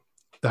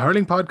The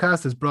Hurling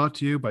Podcast is brought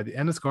to you by the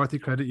Enniscorthy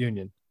Credit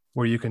Union,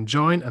 where you can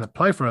join and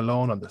apply for a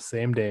loan on the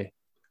same day.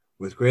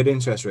 With great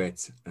interest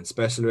rates and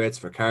special rates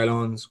for car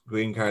loans,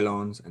 green car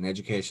loans and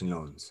education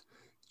loans.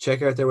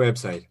 Check out their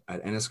website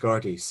at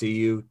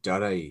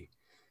enniscorthycu.ie.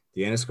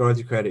 The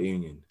Enniscorthy Credit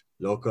Union,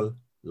 local,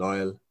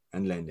 loyal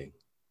and lending.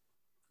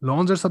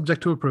 Loans are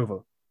subject to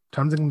approval.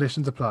 Terms and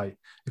conditions apply.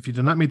 If you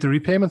do not meet the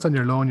repayments on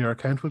your loan, your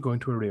account will go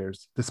into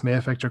arrears. This may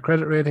affect your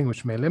credit rating,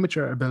 which may limit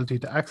your ability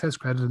to access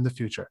credit in the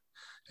future.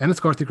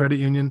 Enniscorthy Credit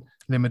Union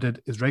Limited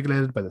is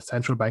regulated by the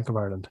Central Bank of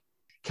Ireland.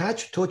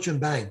 Catch, touch and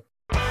bang.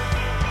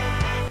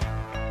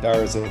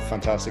 Dara's a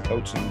fantastic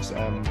coach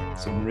and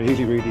some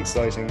really, really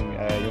exciting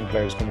young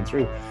players coming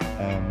through.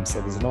 So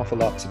there's an awful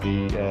lot to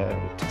be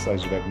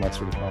excited about in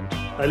Wexford at the moment.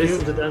 I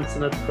listen to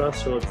Dancing at the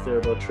Crossroads there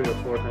about 3 or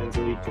 4 times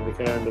a week in the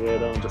car on the way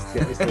down just to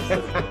get myself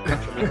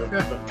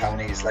to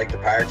Tony's like the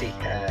party,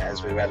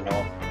 as we well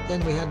know.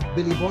 Then we had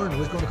Billy Byrne, who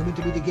was going to come in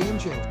to be the game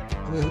changer.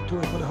 And we had to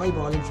put a high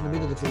ball in from the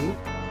middle of the field.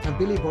 And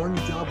Billy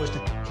Byrne's job was to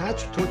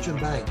catch, touch and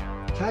bang.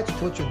 Catch,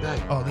 touch and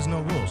bang. Oh, there's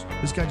no rules.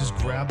 This guy just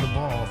grabbed the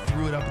ball,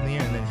 threw it up in the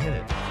air and then hit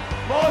it.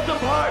 Most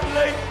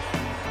importantly,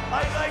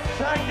 I'd like to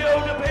thank you,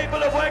 the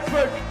people of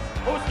Wexford,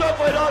 who stuck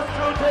with us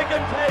through thick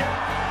and thin.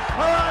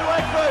 Come on,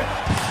 Wexford!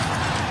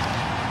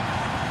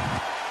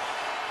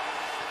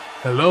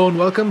 Hello and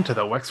welcome to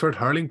the Wexford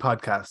Hurling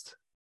Podcast.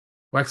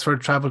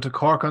 Wexford travelled to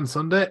Cork on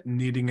Sunday,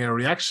 needing a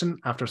reaction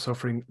after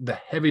suffering the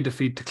heavy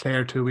defeat to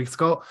Clare 2 weeks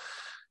ago.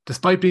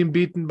 Despite being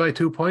beaten by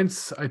 2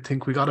 points, I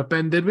think we got it,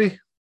 Ben, did we?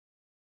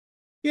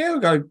 Yeah,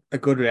 we got a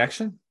good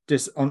reaction.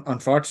 Just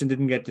unfortunately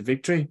didn't get the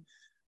victory,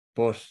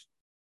 but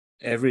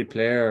every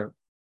player,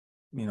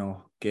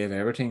 gave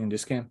everything in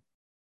this game.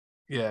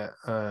 Yeah,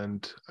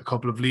 and a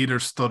couple of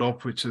leaders stood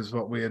up, which is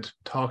what we had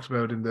talked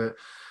about in the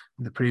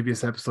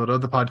previous episode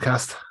of the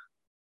podcast.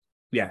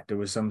 Yeah, there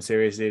was some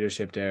serious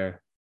leadership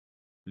there.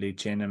 Lee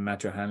Chin and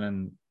Matt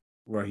O'Hanlon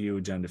were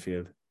huge on the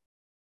field.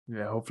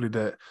 Yeah, hopefully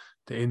the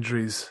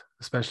injuries,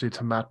 especially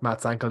to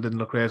Matt's ankle, didn't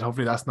look great.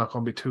 Hopefully that's not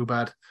going to be too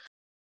bad.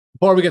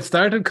 Before we get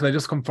started, can I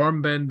just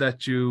confirm, Ben,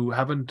 that you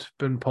haven't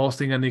been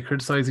posting any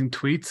criticising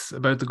tweets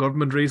about the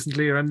government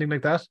recently or anything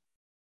like that?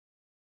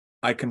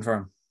 I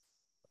confirm.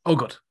 Oh,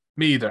 good.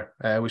 Me either.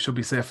 We should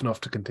be safe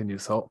enough to continue.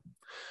 So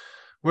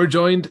we're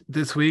joined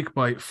this week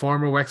by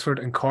former Wexford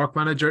and Cork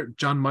manager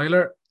John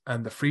Meyler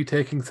and the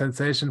free-taking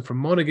sensation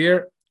from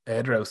Monagear,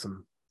 Ed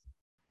Rowsome.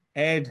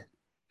 Ed,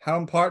 how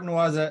important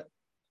was it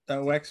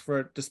that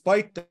Wexford,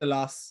 despite the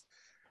loss,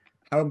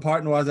 how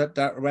important was it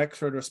that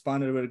Wexford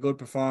responded with a good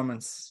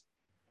performance?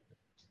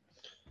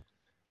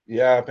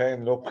 Yeah,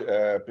 Ben, look,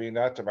 being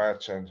at the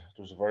match, and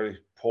there was a very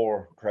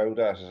poor crowd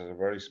at it, a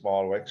very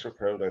small Wexford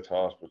crowd, I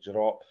thought. But,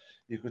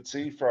 you could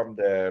see from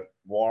the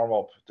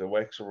warm-up that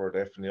Wexford were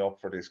definitely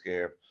up for this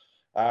game.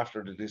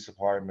 After the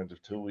disappointment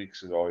of 2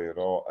 weeks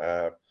ago,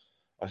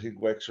 I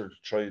think Wexford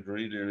tried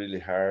really, really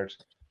hard.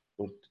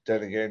 But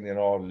then again,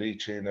 Lee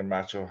Chin and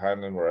Matt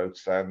O'Hanlon were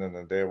outstanding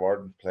and they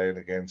weren't playing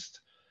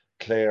against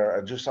Clare.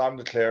 And just on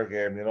the Clare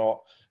game,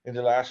 in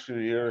the last few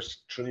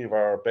years, 3 of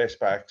our best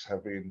backs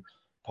have been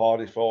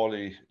Paddy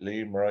Foley,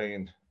 Liam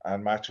Ryan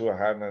and Matthew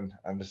O'Hanlon,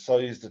 and the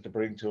size that they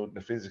bring to it and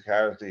the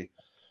physicality,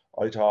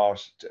 I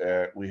thought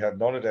we had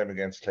none of them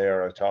against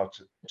Clare. I thought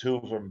 2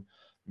 of them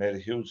made a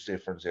huge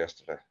difference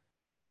yesterday.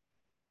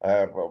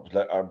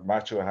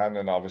 Matthew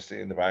O'Hanlon obviously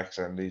in the backs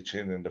and Lee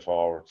Chin in the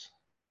forwards.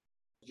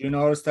 Did you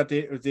notice that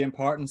the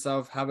importance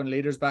of having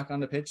leaders back on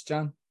the pitch,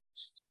 John?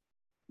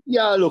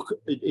 Yeah, look,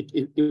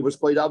 it was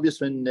quite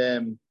obvious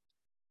when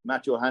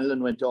Matthew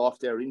O'Hanlon went off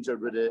there injured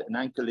with an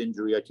ankle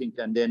injury, I think,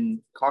 and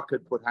then Cork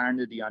had put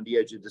Harnedy on the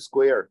edge of the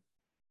square.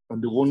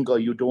 And the one guy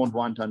you don't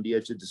want on the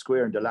edge of the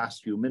square in the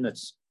last few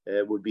minutes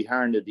would be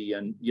Harnedy.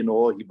 And, he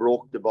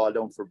broke the ball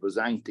down for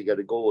Bozang to get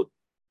a goal.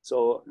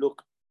 So,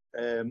 look,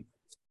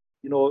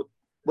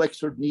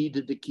 Wexford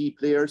needed the key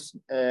players.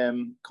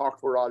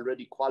 Cork were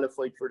already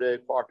qualified for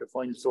the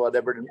quarterfinals, so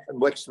whatever,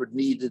 and Wexford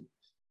needed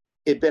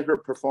a better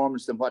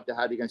performance than what they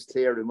had against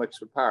Clare in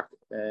Wexford Park.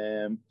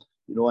 And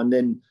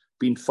then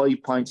being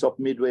 5 points up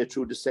midway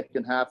through the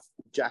second half,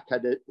 Jack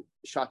had a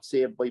shot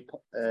saved by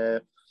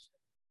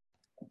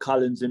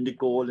Collins in the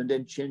goal, and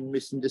then Chin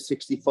missing the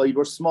 65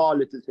 or small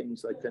little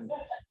things like that.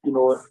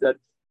 That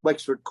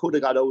Wexford could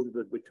have got out of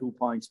it with 2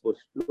 points, but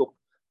look,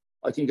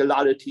 I think a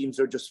lot of teams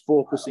are just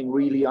focusing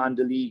really on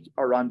the league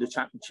or on the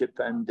championship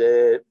and,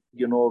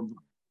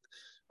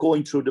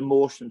 going through the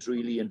motions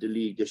really in the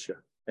league this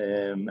year.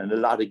 And a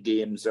lot of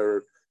games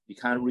you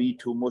can't read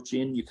too much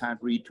in, you can't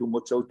read too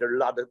much out there. A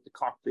lot of the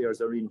Cork players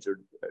are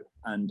injured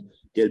and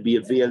they'll be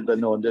available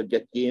now and they'll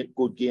get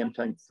good game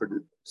time for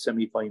the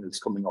semi-finals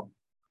coming up.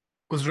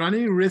 Was there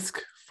any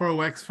risk for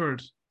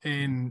Wexford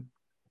in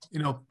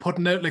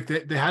putting out, like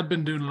they had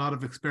been doing a lot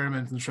of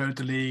experiments throughout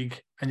the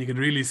league, and you could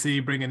really see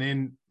bringing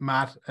in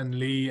Matt and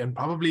Lee and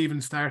probably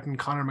even starting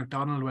Conor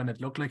McDonald when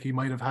it looked like he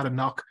might have had a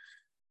knock.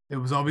 It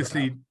was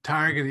obviously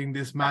targeting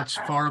this match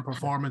for a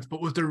performance,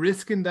 but was there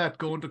risk in that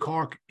going to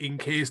Cork in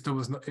case there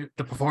was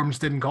the performance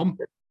didn't come?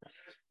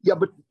 Yeah,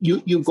 but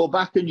you go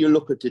back and you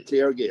look at the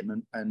Clare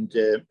game and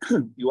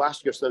you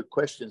ask yourself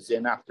questions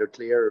then after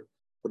Clare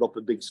put up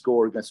a big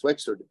score against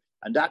Wexford,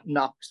 and that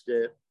knocks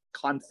the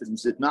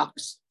confidence. It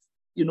knocks,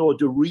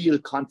 the real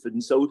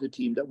confidence out of the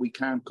team that we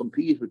can't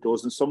compete with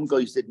those. And some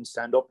guys didn't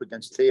stand up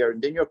against Clare.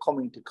 And then you're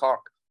coming to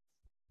Cork,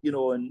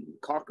 and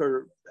Cork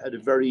had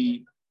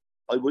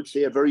I would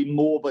say, a very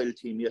mobile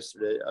team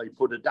yesterday. I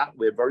put it that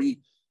way, very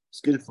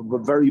skillful,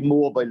 but very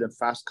mobile and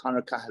fast.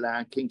 Conor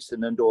Cahalane,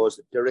 Kingston and those,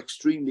 they're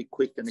extremely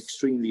quick and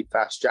extremely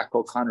fast. Jack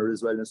O'Connor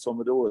as well, and some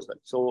of those.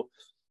 So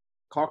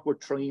Cork were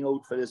trying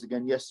out for this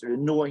again yesterday,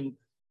 knowing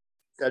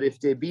that if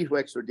they beat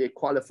Wexford, they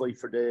qualify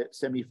for the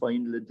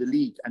semi-final of the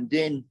league. And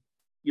then,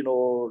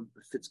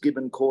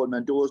 Fitzgibbon,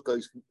 Coleman, those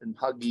guys, and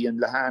Hoggy and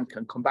Lahan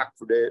can come back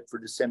for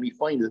the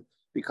semi-final,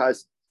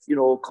 because,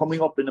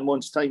 coming up in a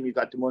month's time, you've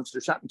got the Munster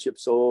Championship.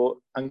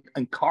 So,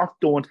 and Cork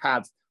don't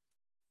have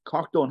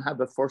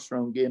a first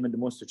round game in the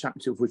Munster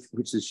Championship,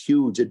 which is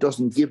huge. It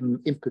doesn't give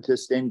them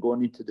impetus then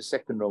going into the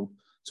second round.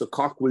 So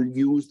Cork will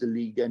use the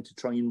league then to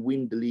try and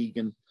win the league.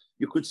 And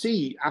you could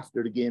see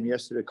after the game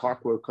yesterday,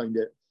 Cork were kind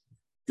of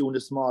doing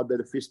a small bit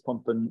of fist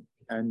pumping,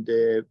 and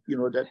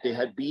that they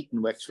had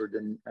beaten Wexford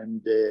and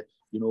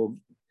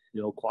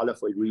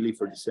qualified really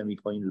for the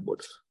semi-final.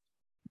 But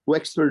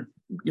Wexford,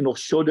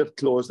 should have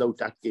closed out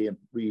that game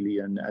really.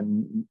 And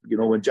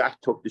when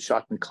Jack took the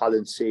shot and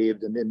Collins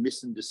saved, and then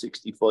missing the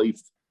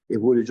 65, it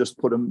would have just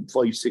put him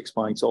 5-6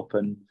 points up.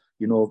 And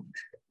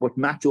but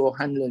Matthew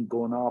O'Hanlon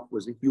going off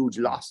was a huge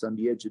loss on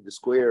the edge of the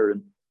square,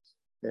 and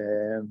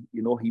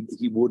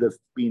he would have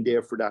been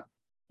there for that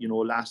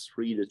last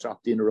free that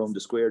dropped in around the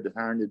square that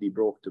Harnedy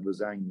broke to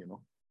Bazang.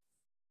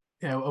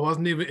 Yeah, it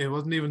wasn't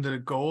even the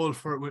goal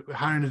for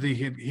Harnedy.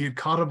 He had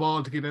caught a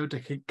ball to give out to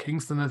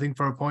Kingston, I think,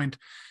 for a point.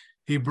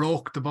 He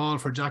broke the ball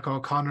for Jack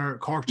O'Connor,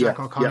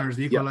 O'Connor's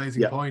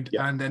equalising point,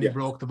 and then he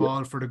broke the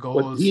ball for the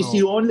goal. But he's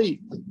the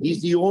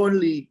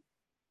only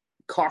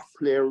Cork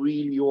player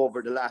really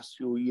over the last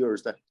few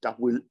years that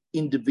will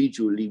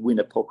individually win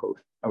a puck out,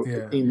 or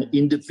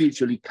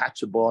individually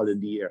catch a ball in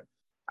the air.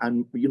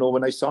 And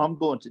when I saw him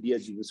going to the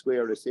edge of the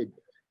square, I said,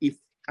 if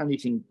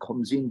anything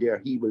comes in there,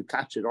 he will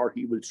catch it, or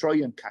he will try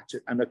and catch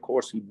it. And of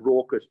course, he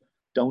broke it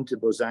down to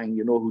Bazang,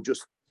 who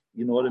just,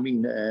 what I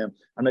mean?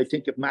 And I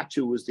think if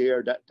Matthew was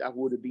there, that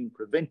would have been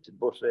prevented.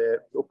 But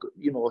look,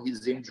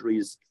 his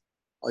injuries,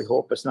 I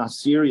hope it's not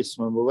serious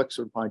from a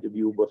Wexford point of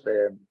view, but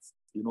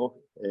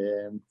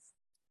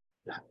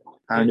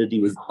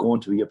Harnedy was going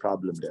to be a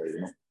problem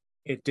there.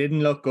 It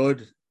didn't look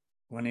good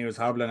when he was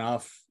hobbling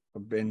off,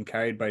 being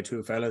carried by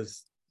two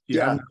fellas. You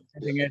haven't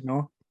heard anything yet,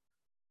 no?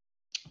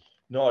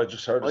 No, I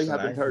just heard. I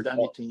haven't heard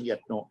anything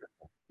yet. No.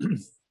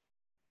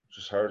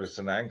 Just heard it's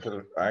an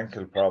ankle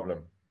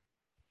problem.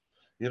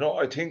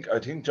 I think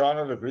John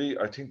will agree.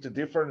 I think the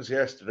difference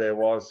yesterday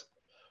was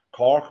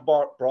Cork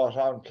brought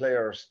on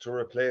players to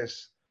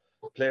replace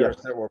players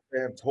that were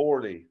playing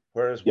poorly,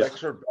 whereas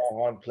Wexford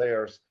brought on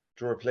players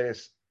to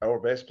replace our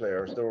best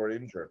players that were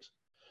injured.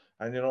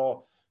 And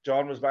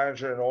John was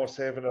manager in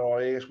 07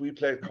 and 08. We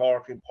played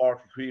Cork in Páirc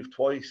Uí Chaoimh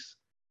twice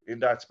in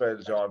that spell,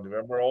 John.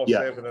 Remember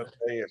 07 and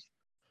 08?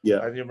 Yeah.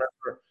 And you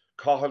remember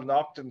Cathal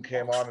Naughton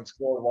came on and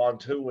scored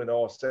 1-2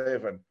 in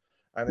 07.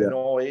 And in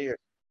 08,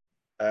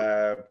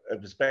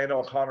 it was Ben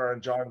O'Connor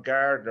and John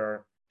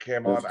Gardner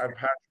came on, and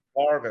Patrick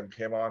Morgan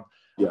came on.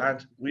 Yeah.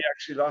 And we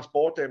actually lost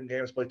both them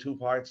games by 2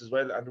 points as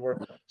well. And we're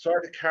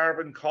sort of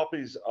carbon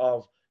copies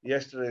of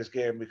yesterday's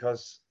game,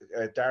 because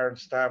Darren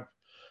Stamp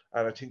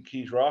and I think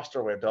Keith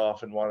Roster went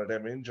off and one of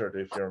them injured,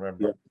 if you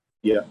remember.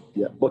 Yeah.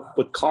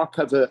 But Cork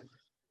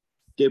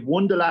they've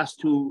won the last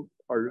two,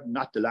 or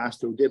not the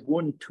last two. They've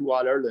won 2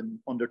 All-Ireland,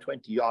 under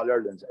 20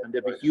 All-Irelands, and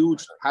they've a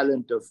huge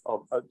talent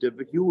they've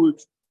a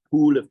huge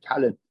pool of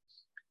talent.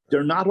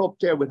 They're not up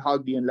there with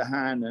Hoggy and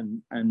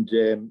Lahan and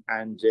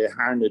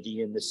Harnedy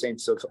in the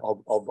sense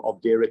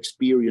of their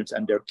experience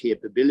and their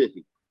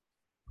capability,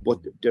 but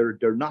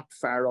they're not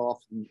far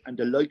off. And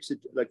the likes of,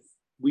 like,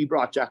 we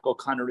brought Jack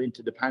O'Connor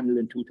into the panel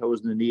in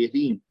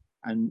 2018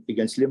 and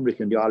against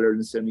Limerick in the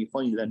All-Ireland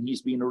semi-final, and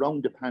he's been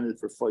around the panel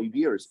for 5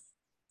 years.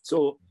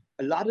 So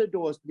a lot of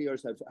those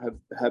players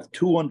have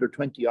 2 under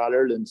 20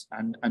 All-Irelands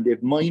and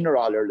they've minor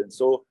All-Irelands.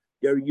 So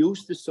they're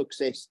used to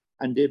success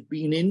and they've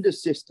been in the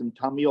system.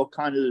 Tommy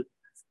O'Connell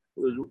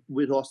was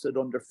with us at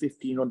under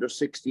 15, under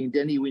 16.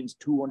 Then he wins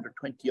 2 under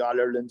 20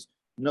 All-Irelands.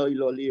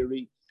 Niall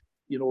O'Leary,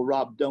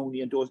 Rob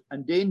Downey and those.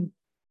 And then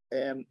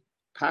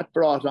Pat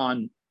brought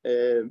on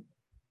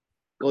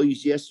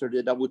guys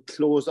yesterday that would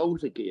close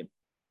out a game.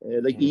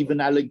 Even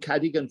Alan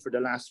Cadigan for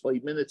the last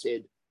 5 minutes,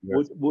 Ed,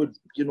 would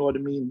you know what I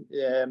mean?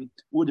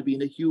 Would have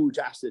been a huge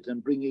asset,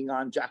 and bringing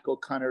on Jack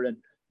O'Connor, and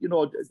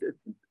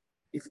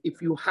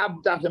if you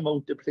have that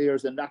amount of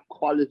players and that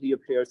quality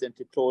of players then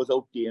to close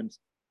out games,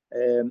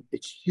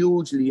 it's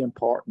hugely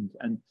important.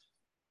 And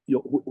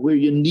where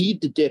you need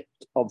the depth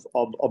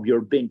of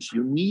your bench,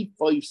 you need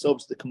 5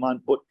 subs to come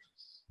on, but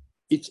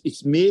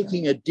it's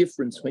making a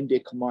difference when they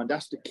come on.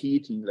 That's the key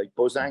thing. Like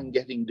Bozang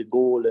getting the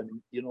goal,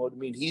 and you know what I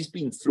mean. He's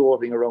been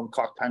floating around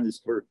Cork panels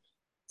for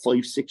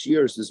 5-6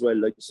 years as well.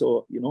 Like,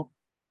 so, you know.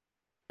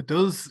 It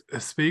does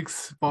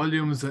speaks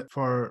volumes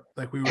for,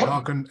 like we were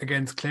talking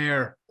against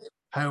Clare,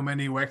 how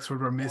many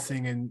Wexford were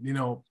missing, and, you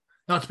know,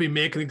 not to be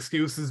making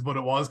excuses, but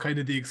it was kind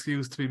of the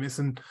excuse to be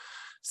missing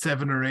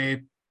 7 or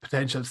 8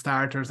 potential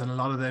starters, and a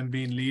lot of them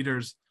being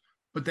leaders.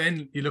 But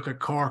then you look at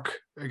Cork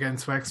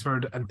against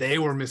Wexford, and they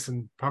were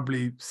missing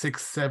probably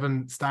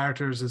 6-7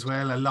 starters as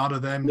well. A lot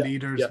of them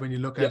leaders when you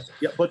look at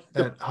but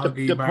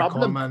Hoggy,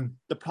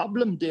 the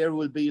problem there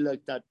will be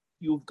like that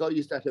you've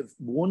guys that have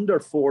won their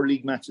 4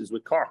 league matches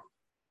with Cork.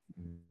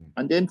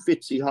 And then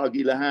Fitzy,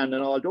 Hoggy, Lahan,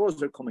 and all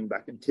those are coming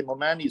back, and Tim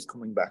O'Mahony's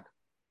coming back.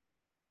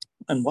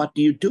 And what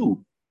do?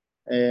 Do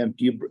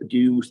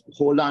you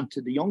hold on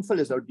to the young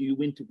fellas, or do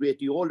you integrate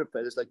the older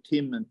fellas like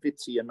Tim and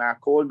Fitzy and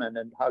Mark Coleman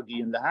and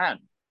Hoggy and Lahan?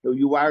 So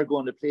you are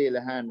going to play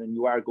Lahan and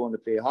you are going to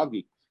play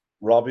Hoggy.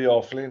 Robbie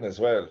O'Flynn as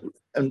well.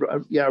 And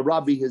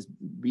Robbie has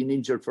been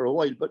injured for a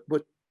while,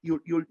 but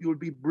you'll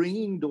be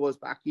bringing those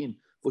back in,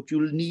 but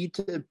you'll need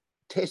to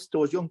test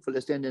those young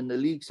fellas then in the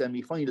league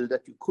semi-final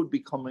that you could be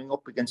coming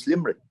up against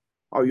Limerick,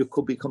 or you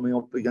could be coming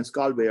up against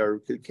Galway or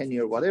Kilkenny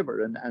or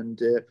whatever. And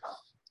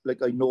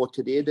like I know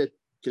today that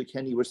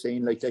Kilkenny were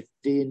saying like that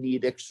they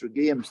need extra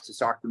games to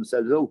sort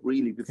themselves out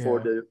really before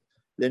the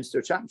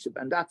Leinster Championship,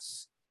 and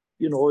that's,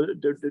 you know,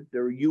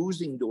 they're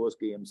using those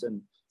games,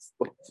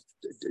 but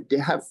they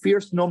have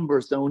fierce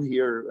numbers down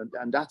here,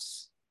 and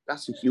that's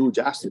a huge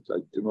asset.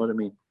 Like, you know what I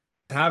mean?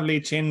 To have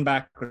Lee Chin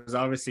back was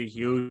obviously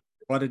huge.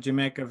 What did you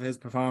make of his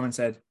performance,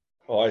 Ed?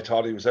 Oh, I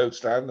thought he was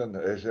outstanding.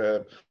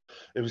 It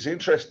was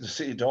interesting to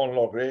see Donald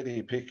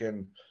O'Grady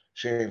picking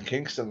Shane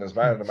Kingston as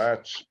man of the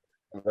match.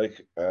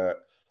 Like,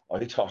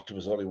 I thought there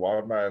was only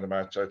one man in the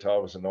match. I thought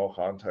it was a no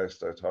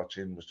contest. I thought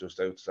Chin was just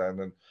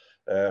outstanding.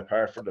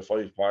 Apart from the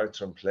 5 points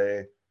from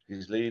play,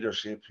 his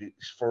leadership,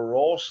 he's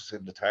ferocious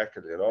in the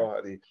tackle, you know,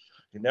 and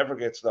he never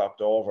gets knocked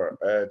over.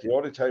 The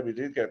only time he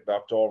did get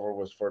knocked over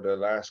was for the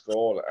last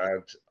goal,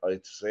 and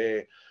I'd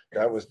say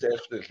that was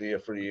definitely a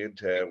free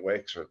into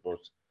Wexford, but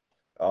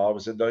it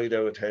was a 9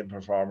 out of 10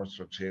 performance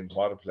from Chin.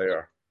 What a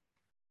player.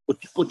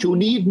 But you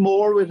need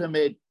more with him,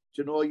 Ed.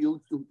 You know,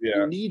 you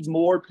need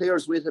more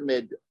players with him,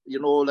 Ed. You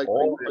know, like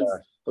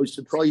I was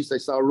surprised I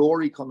saw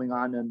Rory coming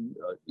on, and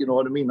you know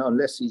what I mean,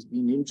 unless he's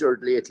been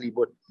injured lately.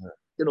 But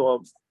you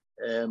know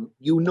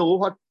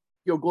what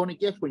you're going to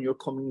get when you're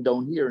coming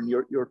down here and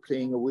you're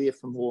playing away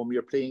from home.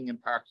 You're playing in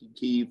Páirc Uí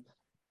Chaoimh,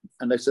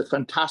 and it's a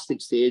fantastic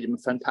stadium, a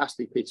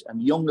fantastic pitch,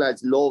 and young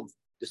lads love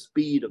the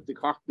speed of the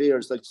Cork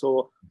players. Like,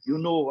 so you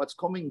know what's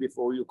coming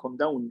before you come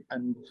down.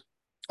 And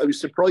I was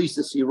surprised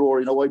to see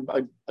Rory. You know,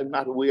 I'm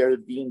not aware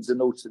of the ins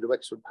and outs of the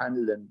Wexford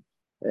panel,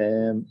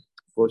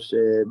 but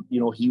you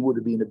know, he would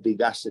have been a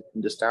big asset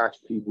in the start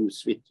if he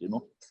was fit. You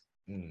know.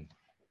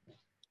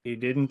 He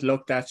didn't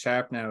look that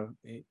sharp now.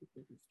 He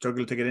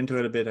struggled to get into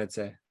it a bit, I'd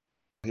say.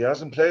 He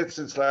hasn't played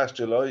since last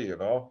July, you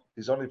know.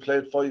 He's only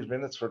played 5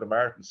 minutes for the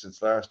Martins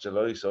since last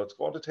July, so it's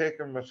going to take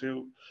him a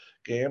few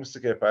games to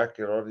get back.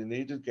 You know, he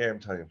needed game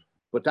time.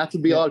 But that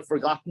will be all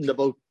forgotten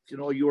about, you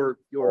know, your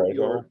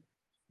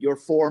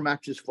 4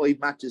 matches, 5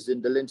 matches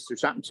in the Leinster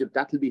Championship.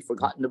 That will be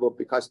forgotten about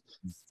because,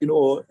 you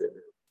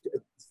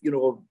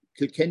know,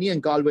 Kilkenny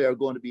and Galway are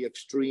going to be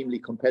extremely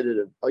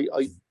competitive. I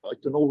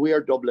don't know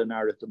where Dublin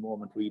are at the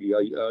moment, really.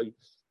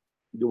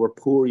 They were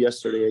poor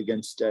yesterday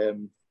against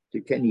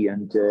Kilkenny,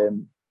 and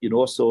you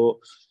know, so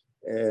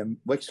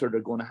Wexford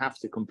are going to have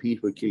to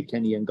compete with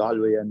Kilkenny and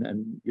Galway,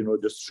 and you know,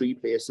 there's 3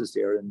 places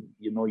there, and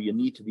you know, you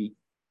need to be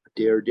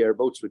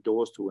thereabouts with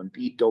those 2 and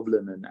beat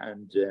Dublin,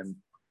 and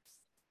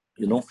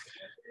you know,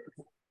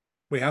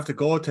 we have to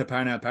go to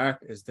Parnell Park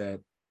is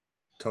the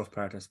tough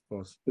part, I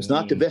suppose. It's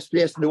not the best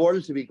place in the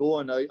world to be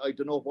going. I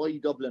don't know why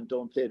Dublin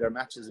don't play their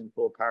matches in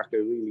Croke Park. I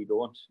really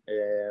don't.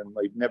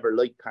 I've never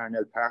liked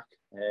Parnell Park.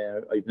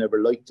 I've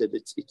never liked it.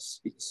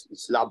 It's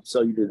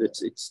lopsided.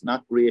 It's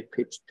not great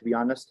pitch, to be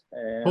honest.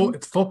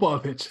 It's football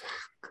pitch.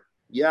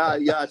 Yeah,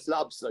 it's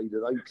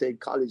lopsided. I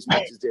played college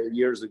matches there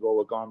years ago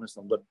with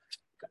Gormiston, but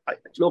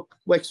look,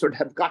 Wexford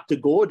have got to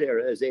go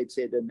there, as Ed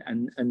said,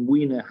 and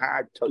win a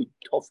hard, tight,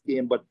 tough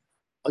game. But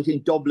I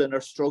think Dublin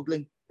are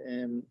struggling.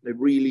 They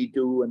really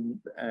do, and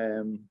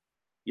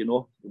you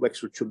know,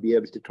 Wexford should be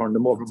able to turn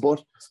them over.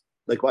 But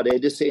like what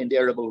Ed is saying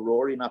there about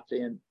Rory not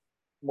playing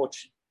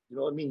much, you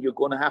know what I mean? You're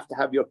going to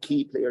have your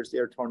key players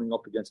there turning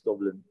up against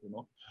Dublin, you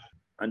know,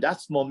 and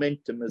that's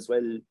momentum as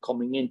well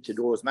coming into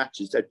those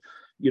matches. That,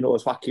 you know,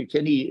 as what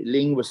Kilkenny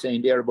Ling was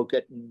saying there about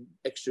getting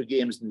extra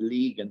games in the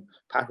league, and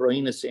Pat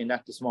Ryan is saying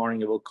that this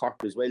morning about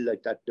Cork as well,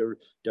 like that they're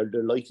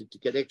delighted to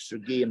get extra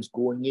games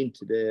going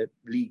into the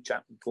league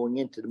going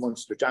into the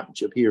Munster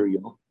Championship here,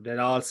 you know. They'll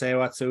all say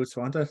what suits,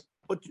 won't it?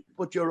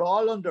 But you're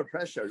all under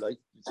pressure, like,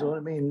 you know what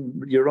I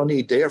mean? You're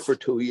only there for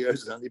 2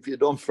 years, and if you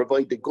don't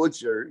provide the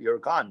goods, you're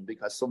gone,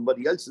 because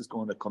somebody else is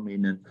going to come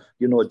in. And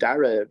you know,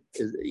 Dara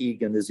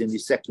Egan is in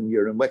his 2nd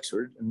year in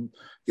Wexford, and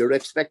you're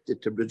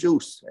expected to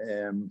produce.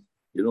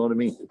 You know what I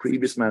mean? The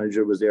previous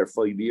manager was there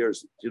 5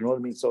 years. You know what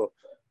I mean? So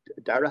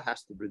Dara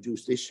has to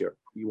produce this year.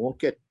 You won't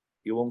get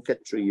You won't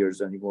get 3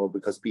 years anymore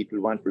because people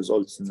want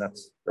results, and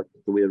that's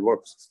the way it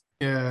works.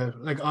 Yeah,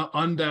 like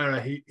on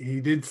Dara,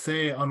 he did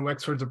say on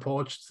Wexford's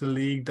approach to the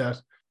league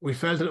that we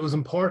felt that it was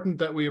important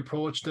that we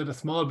approached it a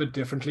small bit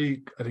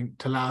differently, I think,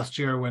 to last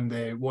year when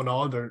they won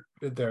all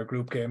their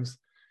group games.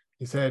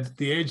 He said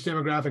the age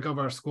demographic of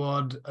our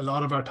squad, a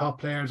lot of our top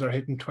players are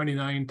hitting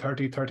 29,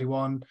 30,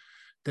 31.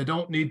 They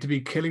don't need to be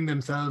killing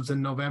themselves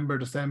in November,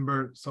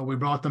 December. So we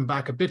brought them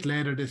back a bit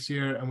later this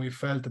year, and we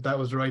felt that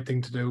was the right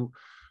thing to do.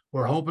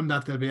 We're hoping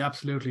that they'll be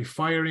absolutely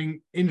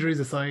firing,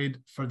 injuries aside,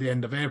 for the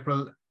end of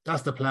April.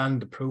 That's the plan.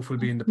 The proof will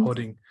be in the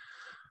pudding.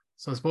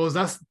 So I suppose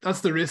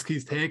that's the risk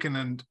he's taken,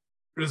 and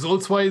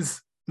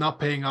results-wise, not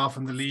paying off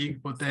in the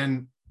league. But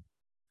then,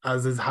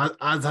 as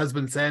has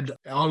been said,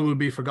 all will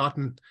be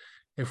forgotten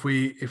if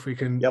we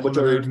can pull it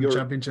out in the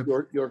championship.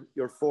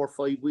 You're 4 or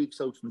 5 weeks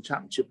out from the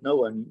championship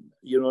now, and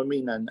you know what I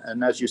mean.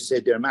 And as you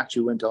said, their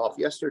Matthew went off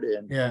yesterday,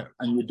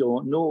 and you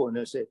don't know. And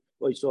I say,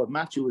 right, so if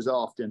Matthew is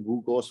off, then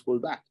who goes full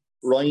back?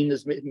 Ryan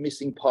is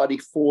missing. Paddy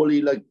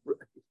Foley, like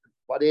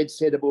what Ed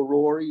said about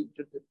Rory.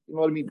 You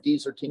know what I mean?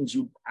 These are things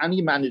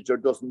any manager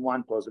doesn't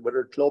want us,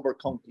 whether club or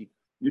county.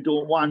 You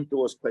don't want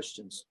those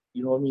questions.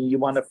 You know what I mean? You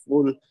want a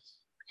full,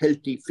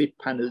 healthy, fit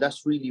panel.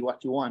 That's really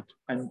what you want.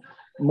 And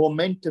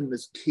momentum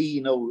is key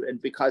now,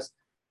 and because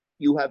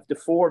you have the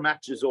 4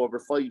 matches over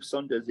 5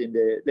 Sundays in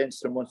the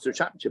Leinster Munster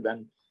Championship,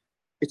 and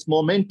it's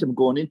momentum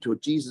going into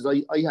it. Jesus,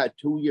 I had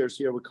 2 years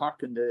here with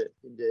Cork in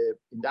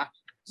that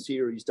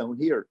series down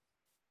here,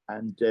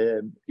 and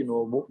you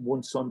know,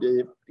 one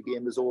Sunday the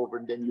game is over,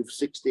 and then you have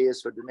 6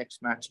 days for the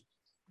next match.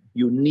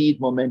 You need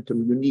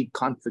momentum. You need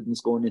confidence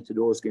going into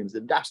those games,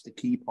 and that's the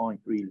key point,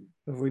 really.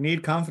 If we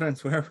need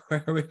confidence, where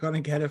are we going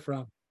to get it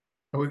from?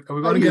 Are we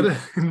going to get it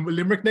in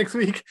Limerick next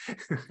week?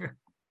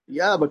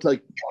 Yeah, but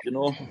like, you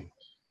know,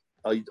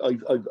 I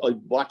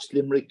watched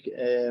Limerick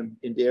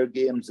in their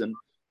games, and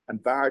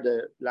bar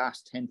the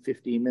last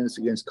 10-15 minutes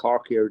against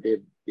Cork here,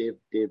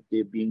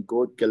 they've been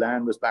good.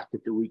 Galan was back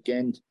at the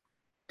weekend.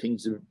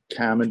 Things are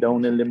calming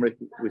down in Limerick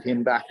with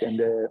him back, and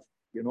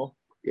you know,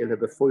 they'll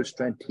have a full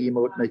strength team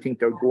out, and I think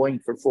they're going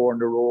for 4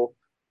 in a row.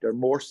 They're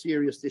more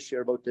serious this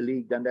year about the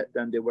league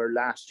than they were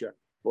last year.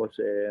 But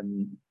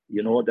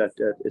you know that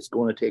it's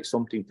going to take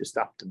something to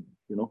stop them.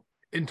 You know.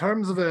 In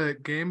terms of a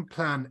game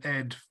plan,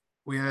 Ed,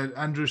 we had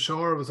Andrew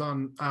Shore was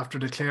on after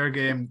the Clare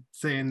game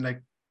saying,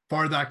 like,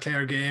 for that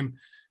Clare game,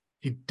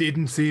 he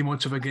didn't see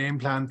much of a game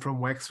plan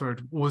from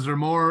Wexford. Was there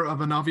more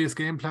of an obvious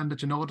game plan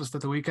that you noticed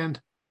at the weekend?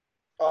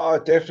 Oh,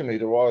 definitely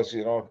there was.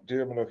 You know,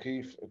 Diarmuid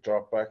O'Keefe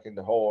dropped back in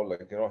the hole.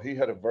 Like, you know, he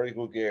had a very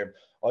good game.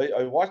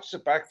 I watched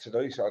it back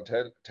tonight on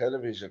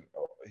television.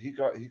 He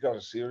got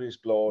a serious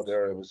blow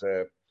there. It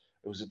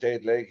was a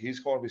dead leg. He's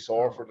going to be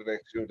sore for the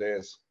next few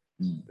days.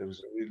 There was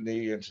a real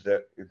knee into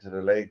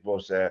the leg,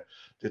 but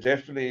they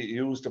definitely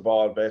used the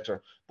ball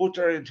better. But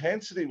their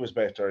intensity was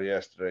better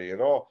yesterday. You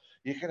know,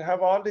 you can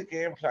have all the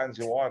game plans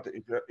you want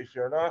if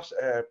you're not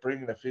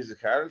bringing a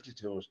physicality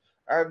to it.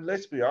 And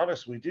let's be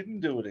honest, we didn't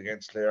do it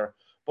against Clare,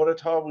 but I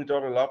thought we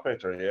done a lot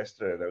better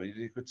yesterday. Now,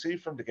 you could see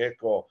from the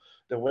get-go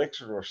the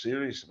Wexford were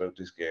serious about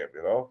this game.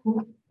 You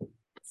know.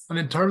 And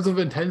in terms of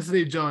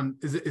intensity, John,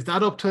 is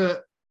that up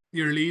to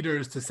your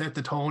leaders to set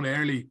the tone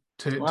early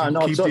to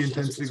keep the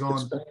intensity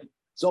going?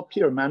 It's up to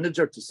your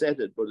manager to set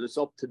it, but it's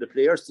up to the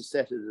players to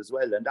set it as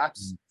well. And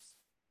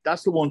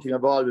that's the one thing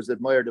I've always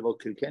admired about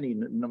Kilkenny.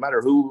 No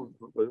matter who,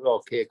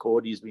 okay,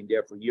 Cody's been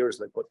there for years,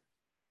 like, but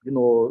you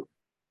know,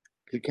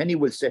 Kilkenny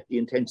will set the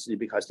intensity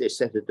because they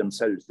set it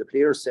themselves. The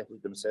players set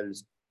it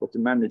themselves, but the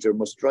manager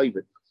must drive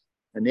it.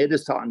 And Ed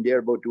is talking there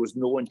about there was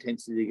no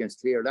intensity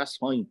against Clare. That's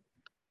fine.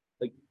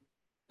 Like,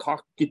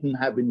 Cork didn't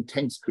have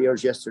intense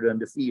players yesterday on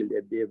the field.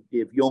 They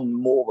have young,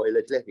 mobile,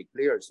 athletic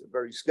players,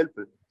 very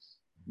skillful.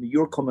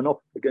 You're coming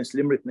up against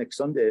Limerick next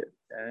Sunday.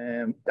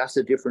 That's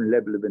a different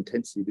level of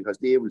intensity because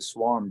they will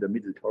swarm the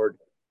middle third.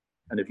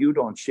 And if you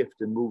don't shift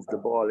and move the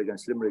ball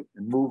against Limerick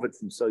and move it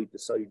from side to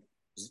side,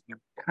 you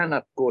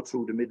cannot go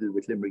through the middle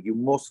with Limerick. You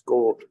must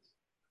go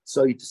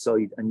side to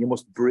side, and you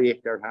must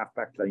break their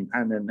half-back line,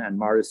 Hannon and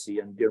Morrissey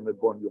and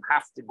Diarmuid Bunn. You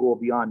have to go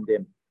beyond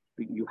them.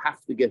 You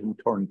have to get them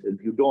turned. And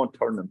if you don't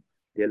turn them,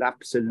 they'll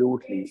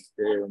absolutely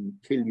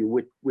kill you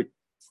with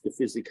the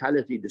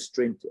physicality, the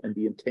strength, and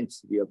the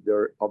intensity of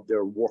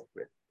their work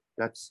rate.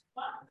 That's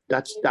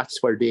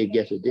where they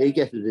get it. They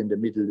get it in the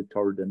middle of the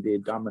third, and they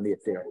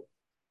dominate there.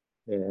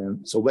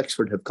 So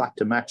Wexford have got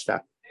to match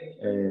that.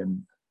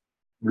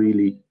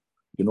 Really,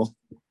 you know.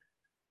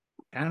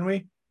 Can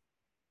we?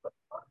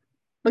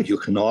 Like, you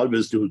can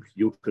always do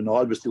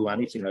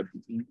anything. I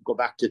go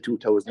back to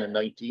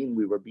 2019.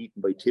 We were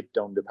beaten by Tip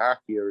down the park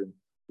here, and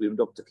we went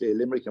up to play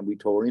Limerick, and we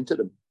tore into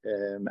them.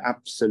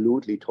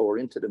 Absolutely tore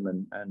into them,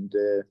 and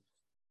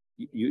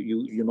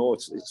you know,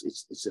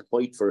 it's a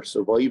fight for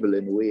survival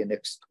in a way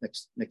next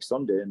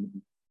Sunday, and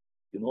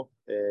you know,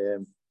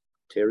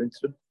 tear into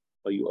them.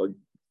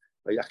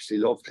 I actually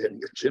love playing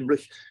against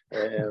Limerick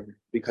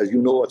because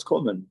you know what's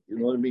coming. You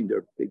know what I mean?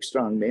 They're big,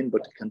 strong men,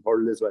 but they can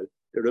hurl as well.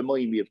 They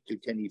remind me of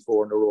Kilkenny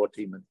 4 in a row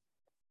team,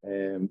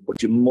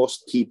 but you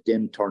must keep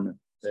them turning.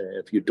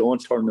 If you don't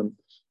turn them,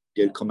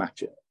 they'll come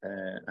at you.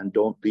 And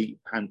don't be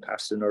hand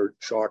passing or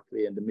short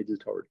play in the middle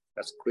third.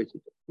 That's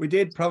critical. We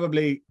did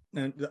probably,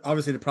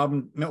 obviously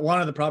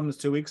one of the problems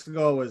 2 weeks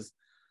ago was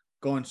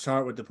going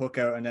short with the puck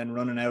out and then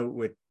running out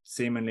with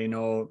seemingly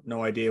no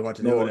idea what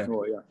to do with it.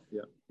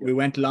 Yeah. We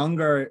went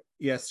longer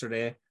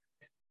yesterday.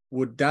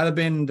 Would that have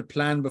been the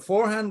plan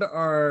beforehand,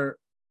 or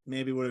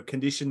maybe would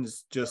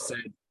conditions just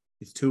said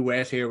it's too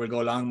wet here, we'll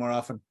go long more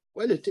often?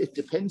 Well, it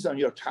depends on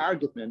your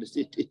target, man.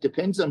 It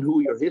depends on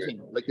who you're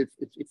hitting. Like if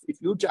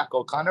you Jack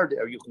O'Connor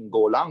there, you can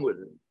go along with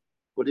it.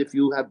 But if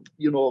you have,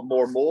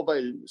 more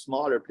mobile,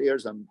 smaller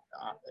players in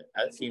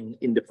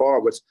the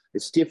forwards,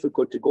 it's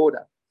difficult to go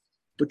there.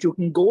 But you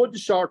can go the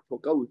short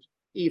puck out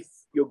if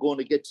you're going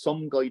to get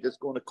some guy that's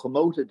going to come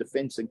out of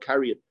defence and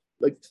carry it.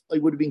 Like, I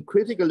would have been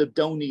critical of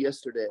Downey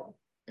yesterday.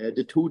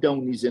 The two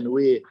Downeys in a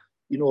way,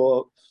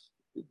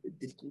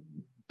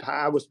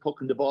 Pa was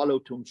pucking the ball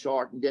out to him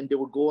short, and then they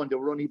would go and they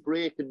were only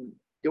breaking.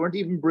 They weren't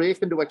even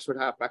breaking the Wexford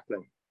half back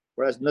line.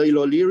 Whereas Niall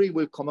O'Leary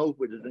will come out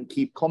with it and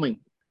keep coming.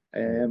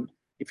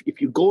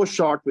 If you go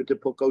short with the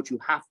puck out, you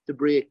have to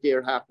break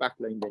their half back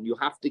line. Then you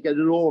have to get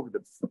it over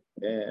them.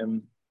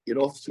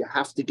 You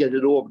have to get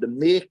it over them,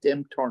 make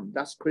them turn.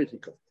 That's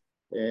critical.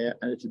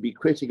 And it'll be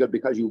critical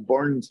because you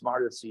burn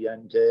Morrissey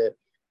and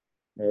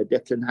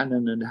Declan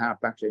Hannon and the half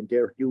back line.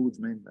 They're huge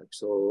men.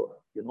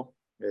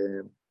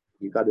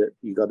 You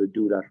gotta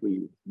do that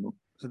really.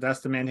 So that's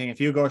the main thing. If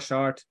you go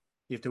short,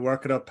 you have to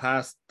work it up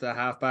past the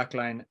half back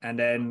line and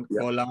then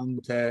go long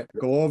to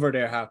go over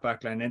their half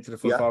back line into the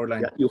full forward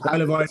line. You have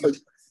to avoid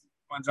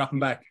one dropping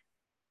back.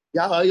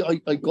 Yeah,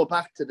 I go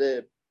back to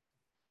the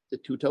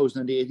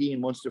 2018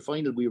 Munster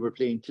final. We were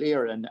playing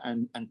Clare and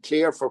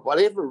Clare, for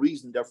whatever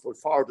reason, their full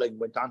forward line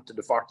went on to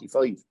the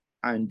 45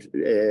 and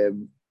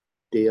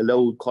they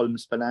allowed Colm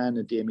Spillane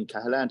and Damien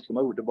Cahalane to come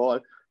out with the ball.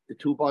 The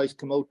two boys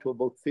come out to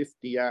about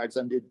 50 yards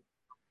and they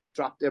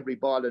dropped every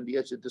ball on the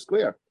edge of the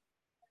square.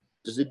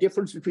 There's a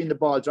difference between the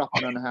ball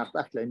dropping on the half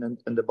back line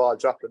and the ball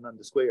dropping on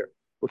the square.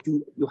 But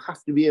you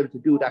have to be able to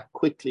do that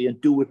quickly and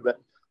do it,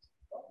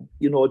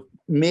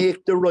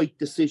 make the right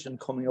decision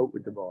coming out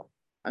with the ball.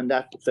 And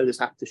that fellas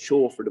have to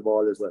show for the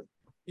ball as well.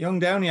 Young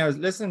Downey, I was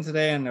listening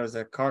today and there was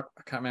a Cork,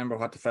 I can't remember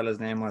what the fella's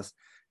name was,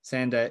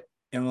 saying that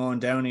young Owen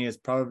Downey is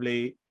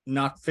probably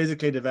not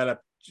physically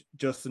developed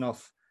just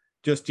enough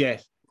just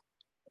yet.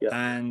 Yeah.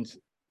 And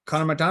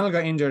Conor McDonald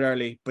got injured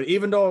early, but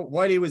even though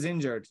while he was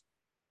injured,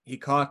 he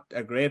caught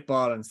a great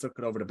ball and stuck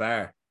it over the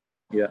bar.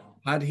 Yeah.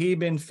 Had he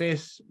been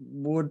fit,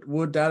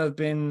 would that have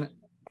been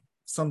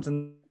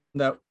something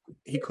that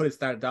he could have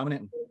started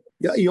dominating?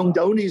 Yeah, young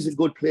Downey is a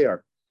good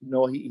player.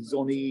 He's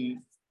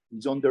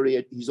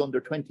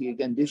under 20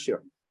 again this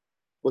year.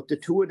 But the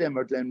two of them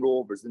are Glen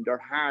Rovers and they're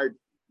hard.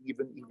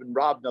 Even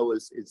Rob now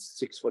is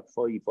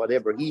 6'5",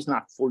 whatever. He's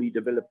not fully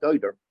developed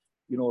either.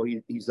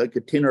 He's like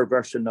a thinner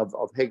version of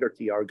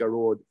Hegarty or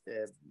Garrod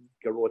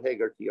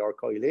Hegarty or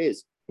Kyle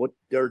Hayes. But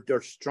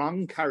they're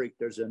strong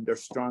characters and they're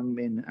strong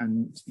men,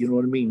 and you know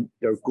what I mean?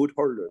 They're good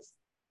hurlers.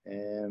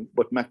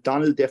 But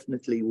McDonald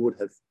definitely would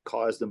have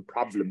caused them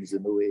problems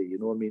in a way, you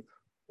know what I mean?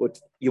 But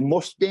you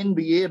must then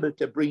be able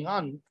to bring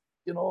on,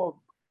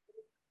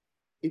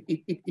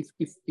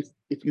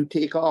 if you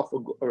take off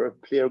or a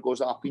player goes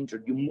off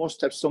injured, you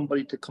must have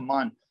somebody to come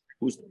on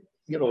who's,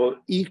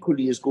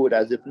 equally as good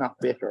as, if not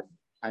better.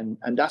 And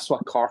that's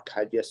what Cork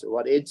had yesterday.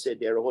 What Ed said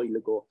there a while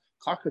ago,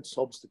 Cork had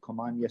subs to come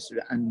on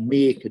yesterday and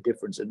make a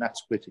difference, and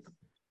that's critical.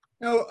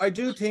 No, I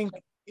do think,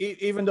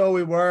 even though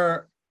we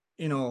were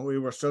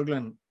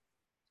struggling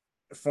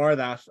for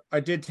that,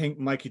 I did think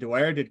Mikey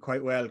Dwyer did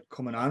quite well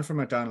coming on for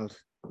McDonald.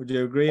 Would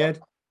you agree, Ed?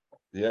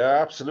 Yeah,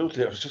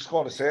 absolutely. I was just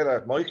going to say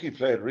that Mikey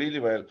played really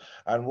well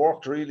and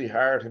worked really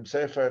hard.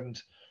 Himself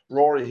and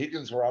Rory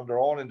Higgins were on their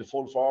own in the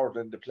full forward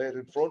and they played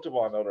in front of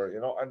one another,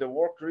 and they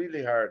worked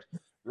really hard.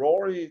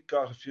 Rory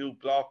got a few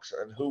blocks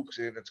and hooks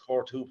in and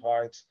scored 2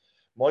 points.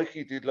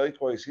 Mikey did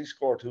likewise. He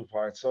scored 2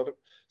 points.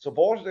 So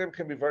both of them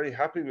can be very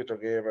happy with their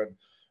game. And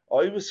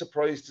I was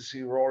surprised to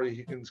see Rory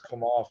Higgins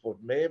come off, but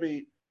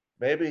maybe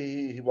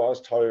he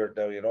was tired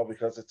now,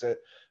 because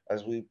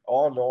as we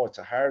all know, it's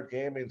a hard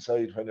game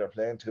inside when you're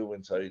playing 2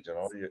 inside.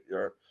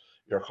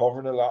 You're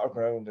covering a lot of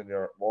ground and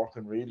you're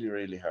working really,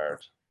 really hard.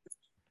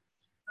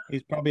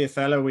 He's probably a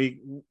fellow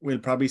we'll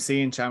probably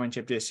see in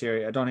Championship this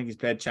year. I don't think he's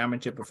played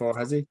Championship before,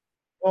 has he?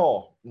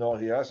 No,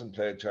 he hasn't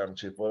played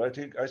Championship, but I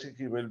think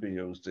he will be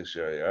used this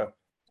year, yeah.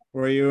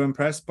 Were you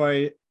impressed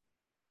by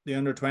the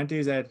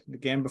under-20s, Ed, the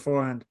game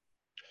beforehand?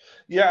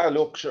 Yeah,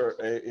 look, sure,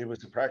 it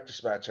was a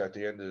practice match at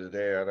the end of the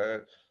day,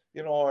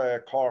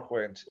 and Cork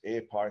went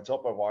 8 points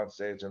up at one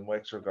stage and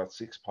Wexford got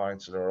 6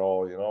 points in a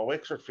row.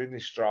 Wexford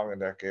finished strong in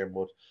that game,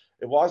 but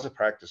it was a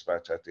practice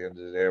match at the end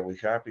of the day. We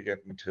can't be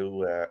getting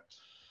too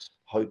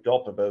hyped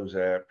up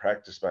about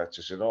practice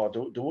matches. There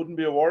wouldn't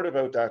be a word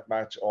about that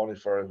match only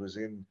for it was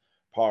in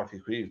Páirc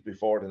Uí Chaoimh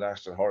before the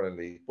National Hurling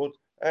League. But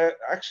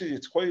actually,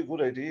 it's quite a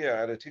good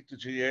idea, and I think the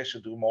GA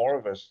should do more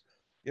of it.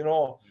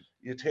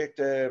 You take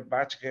the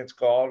match against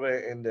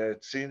Galway in the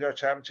Senior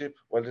Championship.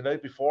 Well, the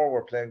night before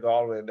we're playing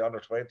Galway in the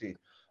Under-20.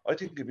 I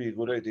think it'd be a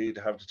good idea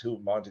to have the two of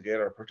them on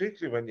together,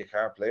 particularly when you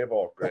can't play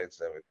both grades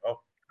now. You know?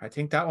 I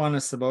think that one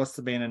is supposed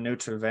to be in a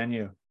neutral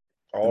venue.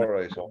 All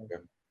right, okay.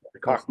 The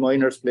Cork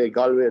Miners play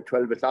Galway at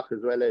 12 o'clock as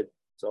well, Ed.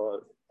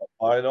 So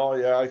I know,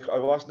 yeah. I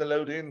wasn't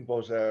allowed in,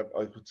 but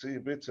I could see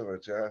bits of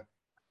it, yeah.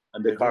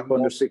 And the Cork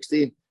under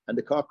 16, and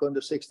the Cork under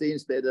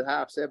 16s played at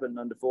 7:30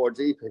 on the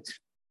 4G pitch.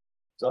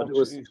 So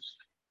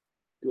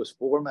there was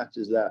 4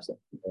 matches last time.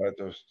 Right,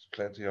 there's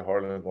plenty of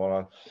hurling going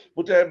on.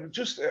 But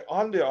just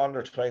on the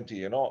under 20,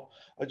 you know,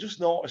 I just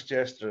noticed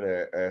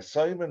yesterday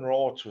Simon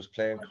Roach was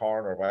playing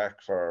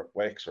cornerback for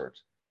Wexford,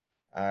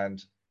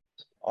 and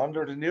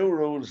under the new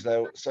rules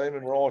now,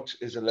 Simon Roach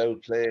is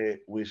allowed play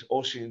with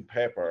Oisin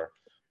Pepper,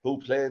 who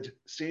played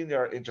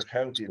senior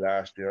intercounty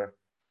last year,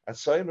 and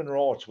Simon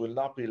Roach will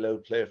not be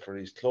allowed play for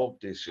his club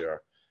this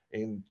year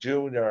in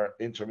junior,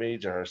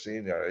 intermediate, or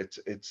senior.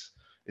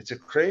 It's a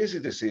crazy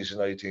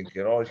decision, I think.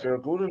 You know, if you're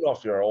good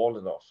enough, you're old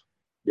enough.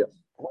 Yeah,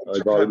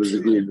 I've always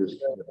agreed with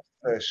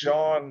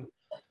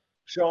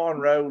Sean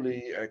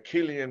Rowley,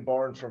 Killian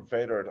Byrne from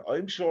Fethard.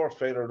 I'm sure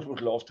Fethard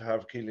would love to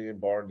have Killian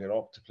Byrne, you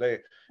know, to play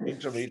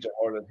intermediate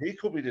hurling. He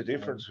could be the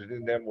difference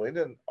between them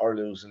winning or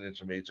losing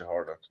intermediate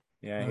hurling.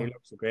 Yeah, he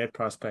looks a great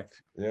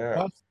prospect.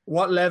 Yeah.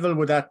 What level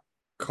would that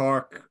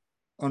Cork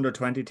under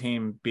 20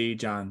 team be,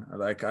 John?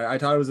 Like I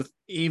thought it was an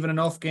even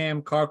enough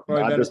game. Cork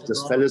probably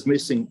there's fellas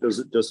missing.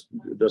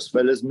 There's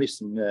fellas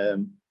missing.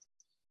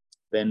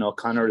 Ben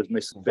O'Connor is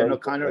missing. Ben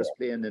O'Connor is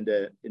playing in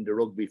the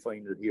rugby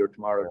final here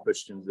tomorrow at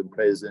Christians and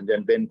Prez, and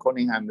then Ben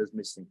Cunningham is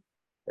missing.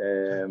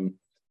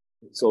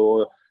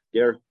 So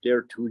they're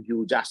 2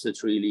 huge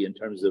assets really in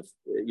terms of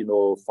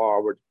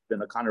forward.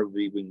 Ben O'Connor will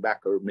be wing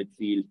back or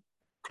midfield.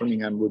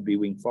 Cunningham would be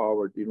wing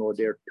forward. You know,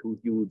 they're 2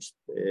 huge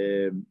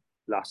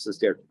losses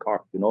there to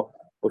Cork. You know,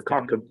 but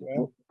Cork,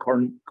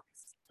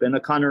 Ben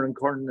O'Connor and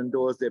Curran and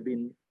those, they've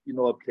been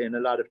playing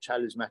a lot of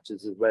challenge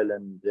matches as well,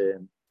 and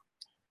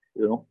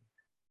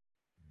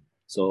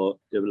so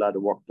they have a lot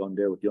of work done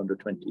there with the under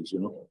 20s.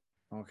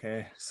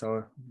 Okay,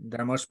 so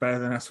they're much better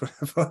than us with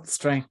full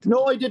strength.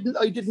 No, I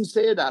didn't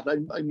say that.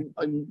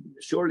 I'm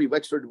surely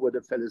Wexford would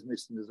have fellas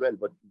missing as well,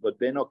 but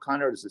Ben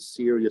O'Connor is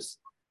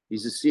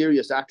he's a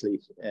serious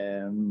athlete.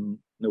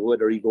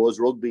 Whether he goes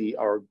rugby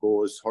or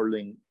goes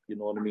hurling, you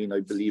know what I mean. I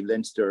believe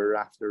Leinster are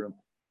after him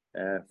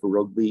for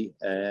rugby.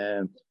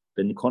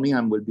 Ben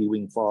Cunningham will be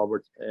wing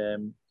forward.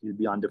 He'll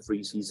be on the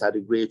frees. He's had a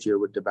great year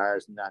with the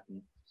Bars and that,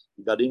 and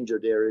he got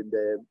injured there in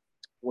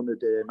one of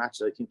the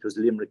matches. I think it was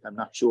Limerick. I'm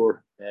not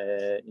sure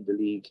in the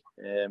league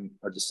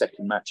or the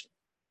second match.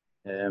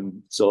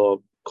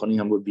 So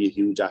Cunningham would be a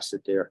huge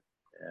asset there.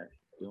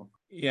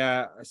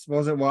 Yeah, I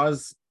suppose it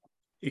was.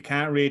 You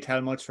can't really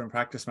tell much from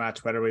practice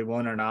match whether we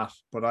won or not.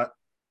 But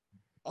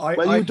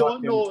you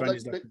don't know.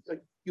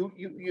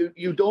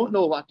 You don't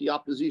know what the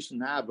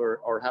opposition have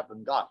or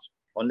haven't got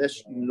unless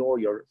you know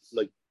your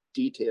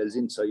details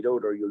inside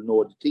out, or you'll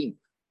know the team.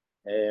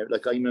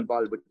 I'm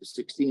involved with the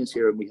 16s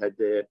here, and we had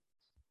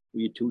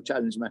 2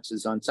 challenge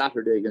matches on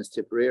Saturday against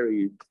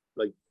Tipperary.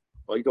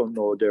 I don't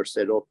know their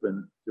setup,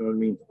 and you know what I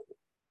mean.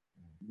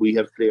 We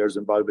have players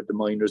involved with the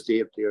minors. They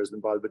have players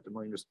involved with the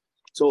minors.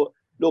 So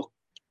look,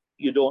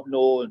 you don't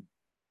know.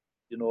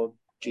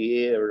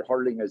 GA or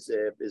hurling is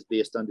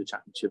based on the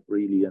championship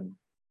really, and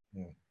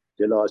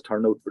they'll always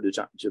turn out for the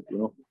championship.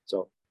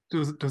 So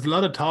there's a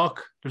lot of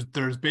talk.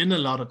 There's been a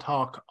lot of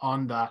talk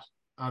on that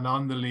and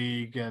on the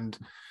league, and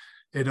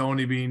it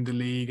only being the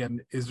league,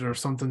 and is there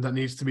something that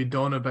needs to be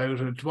done about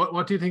it?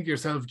 What do you think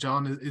yourself,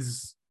 John,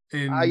 is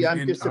in I am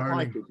in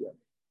disappointed. hurling?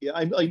 Yeah,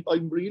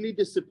 I'm really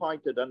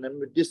disappointed, and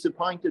I'm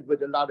disappointed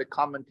with a lot of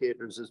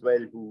commentators as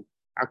well who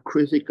are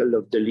critical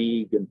of the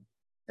league. And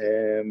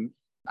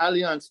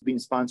Allianz has been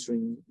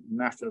sponsoring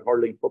National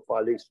Hurling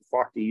Football Leagues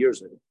for 40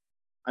 years now,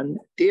 and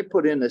they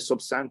put in a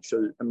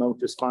substantial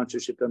amount of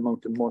sponsorship,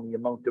 amount of money,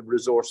 amount of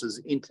resources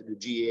into the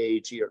GAA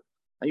each year.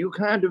 And you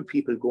can't have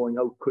people going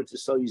out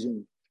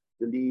criticising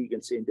the league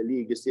and saying the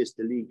league is this,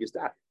 the league is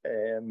that.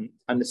 And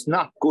it's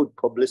not good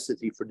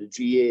publicity for the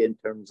GA in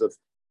terms of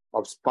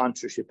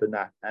sponsorship and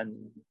that.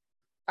 And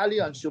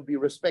Allianz should be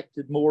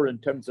respected more in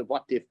terms of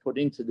what they've put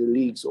into the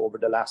leagues over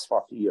the last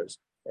 40 years.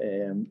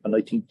 And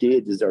I think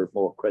they deserve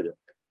more credit.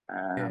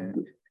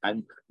 And,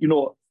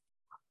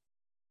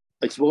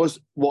 I suppose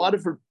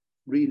Waterford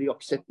really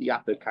upset the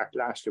apple cart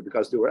last year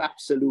because they were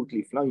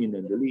absolutely flying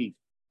in the league.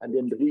 And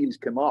then the wheels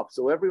came off.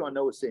 So everyone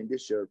now is saying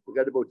this year,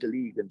 forget about the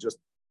league and just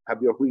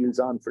have your wheels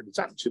on for the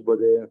championship. But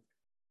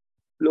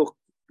look,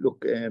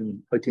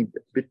 I think a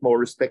bit more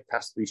respect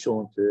has to be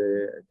shown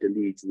to the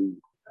league.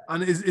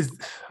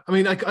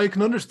 And I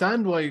can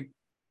understand why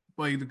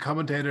the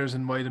commentators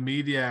and why the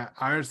media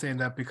are saying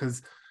that,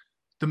 because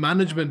the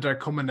management are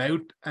coming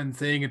out and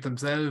saying it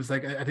themselves.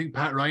 Like I think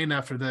Pat Ryan,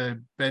 after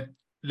the bet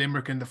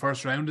Limerick in the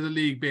first round of the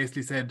league,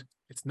 basically said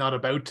it's not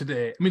about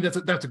today. I mean,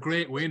 that's a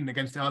great win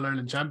against the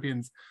All-Ireland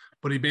champions,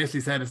 but he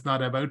basically said it's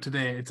not about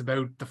today. It's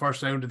about the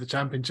first round of the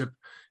championship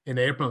in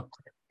April.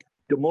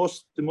 The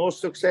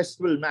most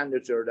successful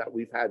manager that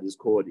we've had is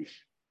Cody.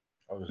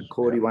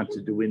 Cody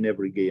wanted to win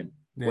every game,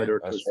 whether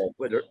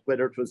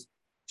it was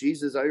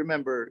Jesus, I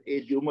remember,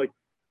 Ed, you might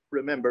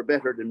remember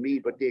better than me,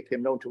 but they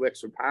came down to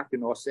Wexford Park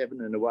in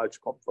 2007 in the World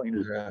Cup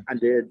final, and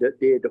they had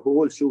the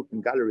whole shooting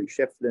gallery,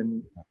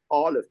 Shefflin,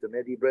 all of them,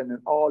 Eddie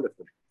Brennan, all of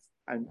them.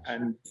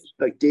 And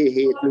like, they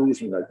hate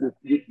losing. Like,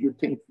 you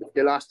think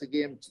they lost the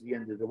game to the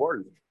end of the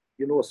world,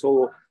 you know.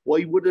 So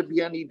why would it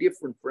be any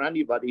different for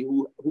anybody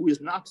who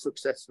is not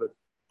successful?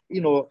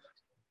 You know,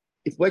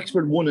 if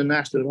Wexford won a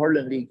National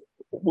Hurling League,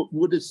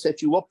 would it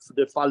set you up for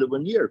the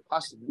following year?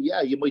 Possibly,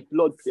 yeah. You might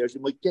blood players,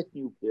 you might get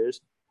new players.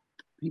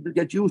 People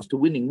get used to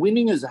winning.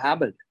 Winning is a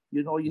habit.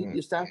 You know,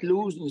 you start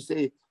losing, you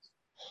say,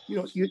 you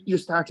know, you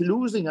start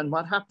losing, and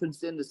what happens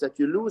then is that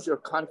you lose your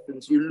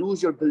confidence, you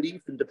lose your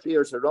belief in the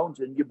players around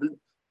you, and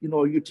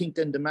you think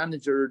then the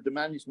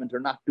management are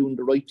not doing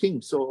the right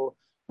thing. So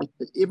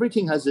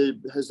everything has a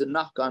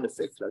knock-on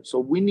effect. Like, so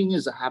winning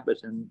is a habit,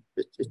 and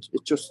it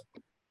just,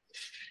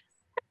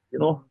 you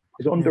know,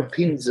 it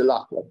underpins a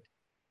lot. Like.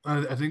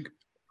 I think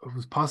it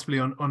was possibly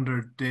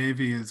under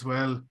Davy as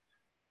well.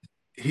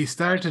 He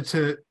started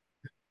to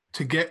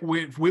get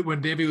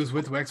when Davy was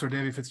with Wexford,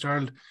 Davy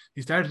Fitzgerald,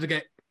 he started to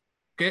get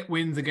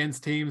wins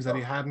against teams that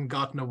he hadn't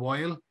gotten a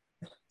while.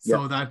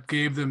 So that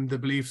gave them the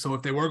belief. So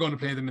if they were going to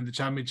play them in the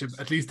championship,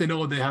 at least they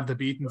know they have the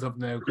beatings of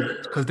now,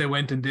 because they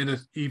went and did it,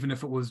 even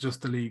if it was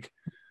just the league.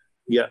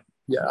 Yeah.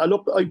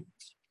 If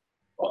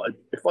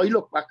I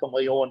look back on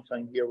my own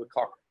time here with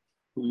Cork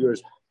 2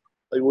 years,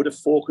 I would have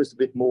focused a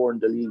bit more on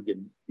the league,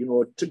 and, you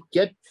know, to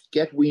get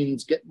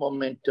wins, get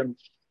momentum,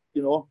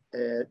 you know,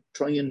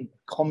 try and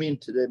come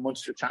into the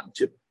Leinster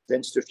Championship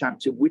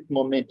with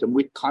momentum,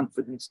 with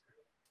confidence,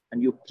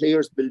 and your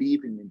players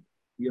believing in,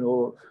 you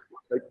know,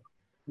 like,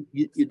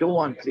 you don't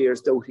want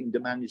players doubting the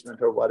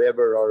management or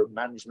whatever, or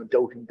management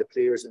doubting the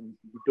players, and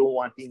you don't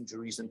want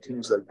injuries and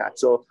things like that.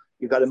 So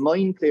you got to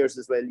mind players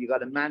as well, you got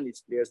to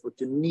manage players, but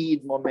you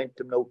need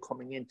momentum now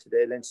coming into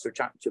the Leinster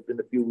Championship in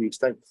a few weeks'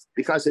 time,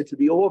 because it'll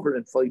be over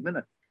in 5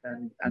 minutes,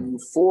 and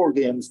 4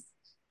 games,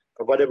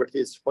 or whatever it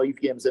is, 5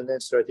 games in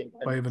Leinster, I think,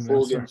 and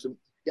 4 games.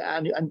 Yeah,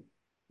 and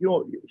you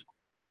know,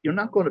 you're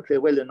not going to play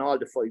well in all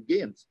the 5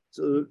 games,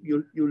 so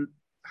you'll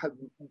have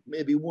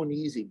maybe one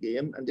easy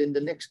game, and then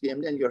the next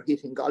game, then you're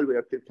hitting Galway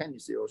or Kilkenny.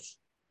 You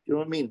know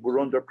what I mean? We're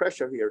under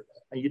pressure here,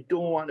 and you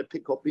don't want to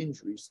pick up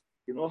injuries,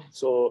 you know.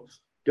 So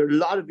there are a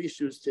lot of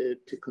issues to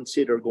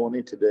consider going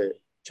into the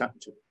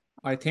championship.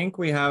 I think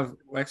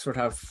Wexford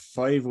have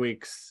 5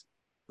 weeks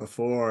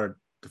before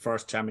the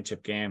first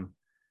championship game.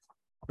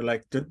 But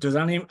like, does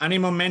any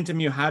momentum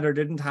you had or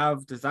didn't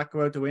have, does that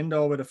go out the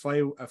window with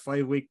a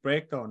 5 week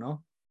break though?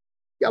 No.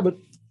 Yeah, but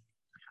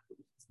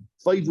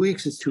 5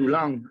 weeks is too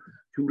long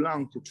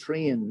to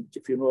train,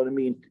 if you know what I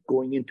mean,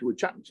 going into a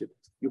championship.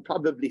 You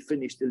probably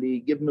finish the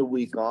league, give them a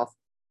week off,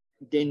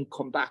 then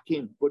come back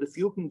in. But if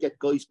you can get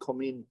guys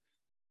come in,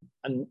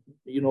 and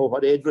you know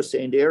what Ed was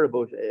saying there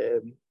about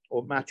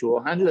Matthew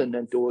O'Hanlon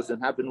and those,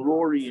 and having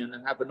Rory and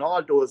having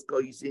all those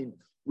guys in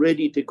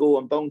ready to go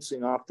and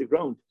bouncing off the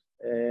ground,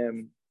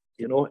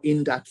 you know,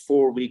 in that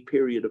 4 week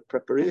period of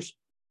preparation.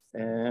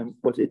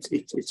 But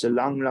it's a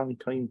long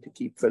time to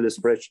keep fellas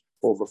fresh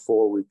over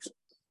 4 weeks.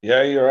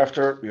 Yeah, you're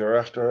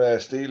after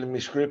stealing my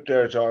script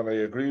there, John.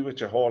 I agree with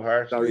you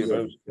wholeheartedly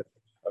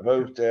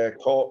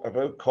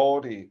about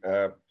Cody.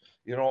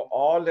 You know,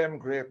 all them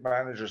great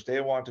managers,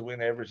 they want to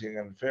win everything,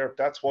 and fair.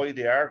 That's why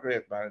they are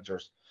great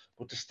managers.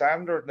 But the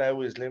standard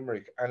now is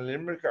Limerick, and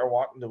Limerick are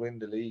wanting to win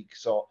the league.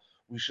 So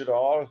we should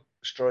all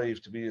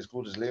strive to be as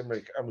good as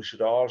Limerick, and we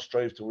should all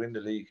strive to win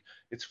the league.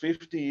 It's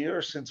 50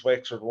 years since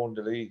Wexford won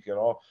the league, you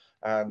know,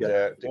 and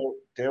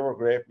they were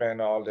great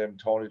men, all them,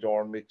 Tony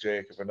Dorn, Mick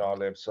Jacob, and all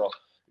them. So,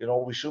 you know,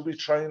 we should be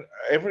trying,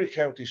 every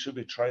county should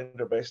be trying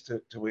their best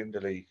to win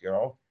the league, you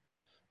know.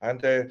 And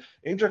the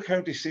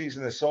inter-county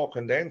season is so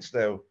condensed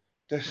now.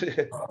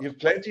 You've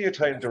plenty of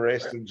time to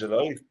rest in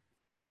July.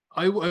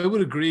 I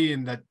would agree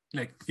in that,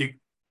 like,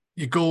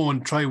 you go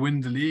and try win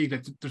the league.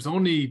 Like, there's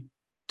only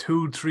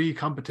 2-3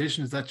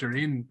 competitions that you're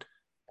in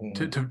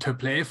to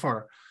play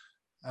for.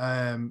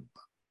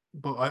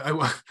 But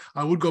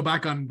I would go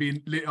back on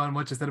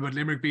what you said about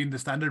Limerick being the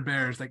standard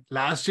bearers. Like,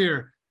 last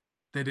year,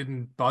 they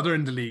didn't bother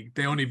in the league.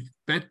 They only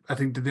did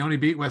they only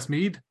beat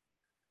Westmeath?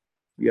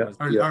 Yeah.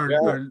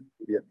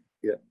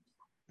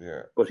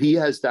 But he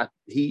has that.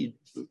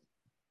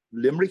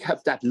 Limerick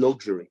have that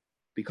luxury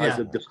because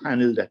of the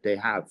panel that they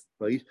have,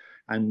 right?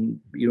 And,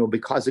 you know,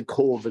 because of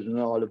COVID and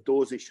all of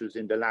those issues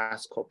in the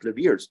last couple of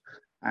years,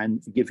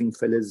 and giving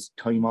fellas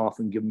time off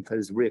and giving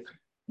fellas a break,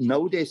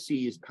 now they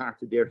see as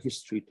part of their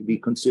history to be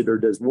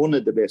considered as one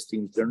of the best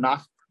teams. They're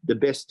not the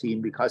best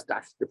team because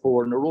that's the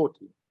 4 in a row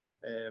team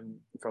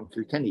from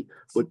Kilkenny.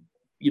 But,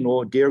 you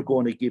know, they're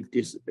going to give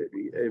this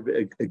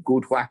a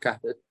good whack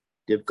at it.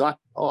 They've got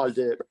all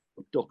the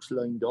ducks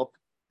lined up.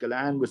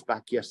 Galan was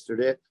back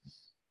yesterday.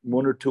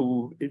 1 or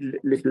 2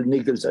 little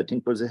niggles, I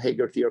think, was a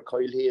Hegarty or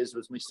Kyle Hayes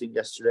was missing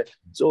yesterday.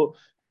 So,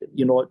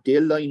 you know,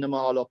 they'll line them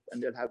all up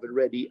and they'll have it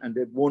ready. And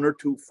they've 1 or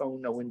 2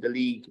 found now in the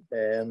league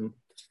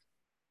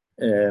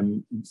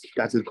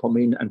that'll come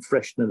in and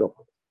freshen it up.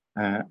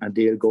 and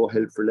they'll go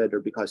hell for leather,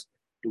 because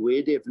the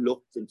way they've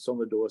looked in some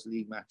of those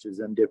league matches,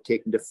 and they've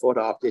taken the foot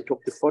off. They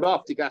took the foot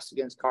off the gas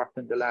against Cork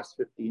in the last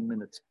 15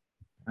 minutes,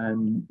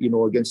 and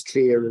against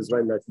Clare as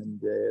well.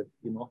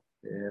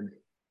 And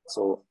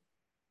so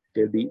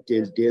they'll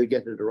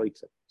get it right.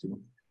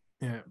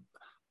 Yeah.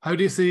 How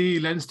do you see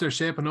Leinster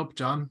shaping up,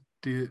 John?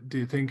 Do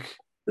you think?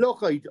 Look,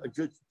 I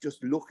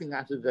just looking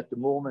at it at the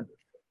moment,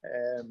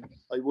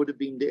 I would have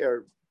been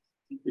there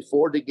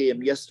before the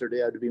game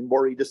yesterday. I'd have been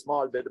worried a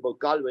small bit about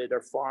Galway.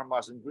 Their form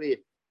wasn't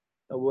great.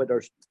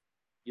 Whether,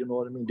 they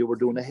were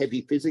doing a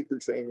heavy physical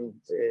training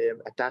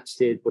at that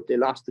stage, but they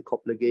lost a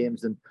couple of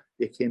games and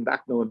they came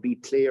back now and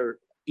beat Clare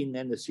in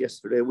Ennis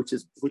yesterday, which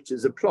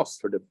is a plus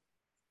for them.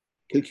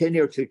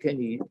 Kilkenny,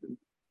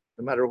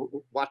 no matter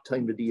what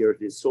time of the year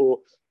it is.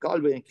 So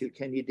Galway and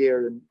Kilkenny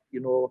there, and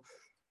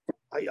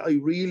I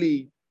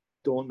really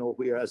don't know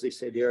where, as I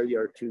said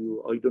earlier,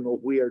 I don't know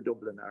where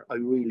Dublin are. I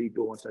really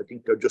don't. I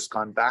think they're just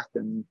gone back,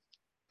 and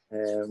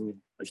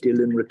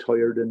Dylan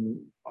retired, and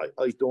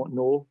I don't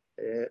know.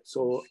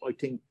 So I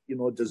think,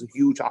 there's a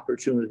huge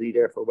opportunity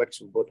there for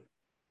Wexford. But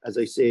as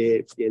I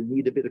say, they'll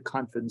need a bit of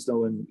confidence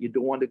now, and you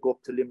don't want to go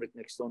up to Limerick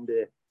next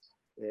Sunday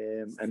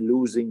and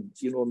losing.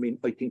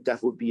 I think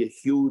that would be a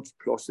huge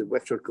plus if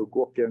Wexford could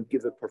go up there and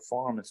give a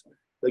performance.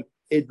 Like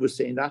Ed was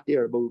saying that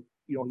there about,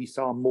 he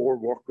saw more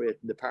work rate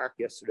in the park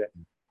yesterday.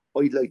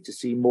 I'd like to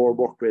see more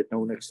work rate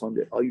now next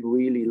Sunday. I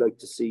really like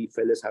to see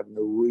fellas having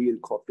a real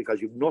cut, because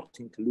you've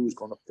nothing to lose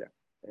going up there,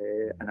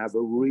 and have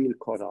a real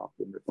cut off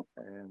in it.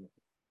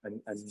 And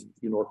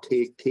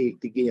take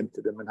the game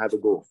to them and have a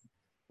go.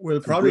 We'll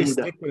probably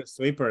stick with a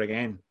sweeper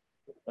again.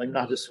 I'm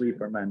not a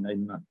sweeper, man.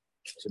 I'm not.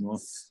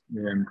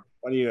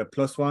 What are you, a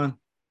 +1?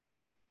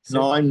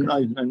 No, I'm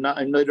not.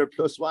 I'm neither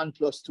 +1,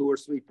 +2, or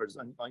sweepers.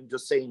 I'm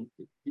just saying,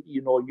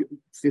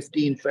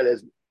 15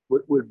 fellas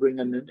will bring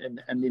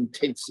an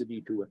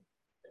intensity to it.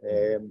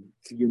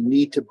 You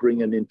need to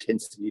bring an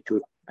intensity to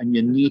it, and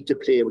you need to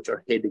play with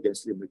your head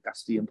against Limerick.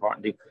 That's the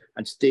important thing,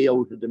 and stay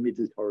out of the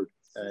middle third.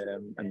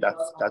 And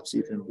that's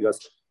it, because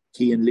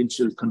Cian Lynch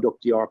will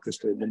conduct the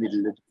orchestra in the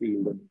middle of the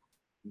field, and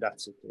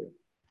that's it.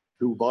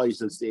 Two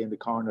boys will stay in the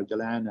corner,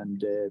 Galan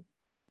and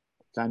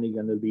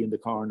Flanagan will be in the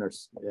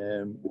corners.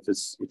 If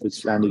it's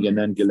Flanagan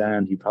and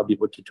Galan, he probably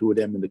put the two of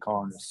them in the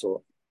corners.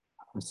 So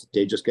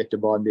they just get the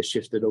ball and they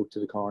shift it out to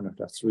the corner.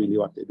 That's really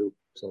what they do.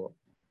 So,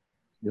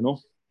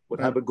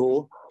 but have a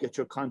go, get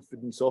your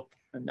confidence up,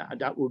 and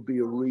that would be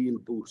a real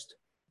boost.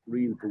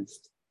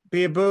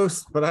 Be a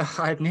boost, but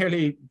I'd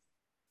nearly...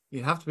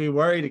 You'd have to be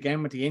worried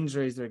again with the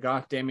injuries we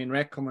got. Damien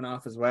Wreck coming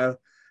off as well.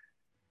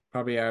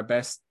 Probably our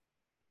best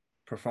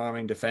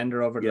performing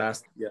defender over the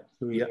last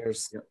 2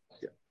 years.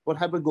 Yeah. But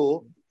have a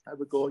go.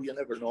 You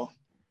never know.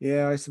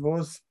 Yeah, I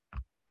suppose.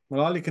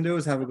 Well, all you can do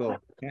is have a go.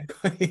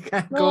 You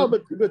can't go.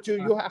 But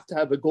you have to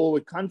have a go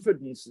with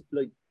confidence.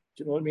 Like,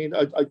 do you know what I mean?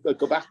 I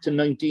go back to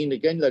 19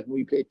 again. Like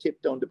we played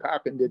Tip down the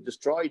park and they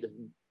destroyed it.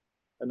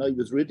 And I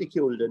was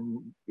ridiculed,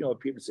 and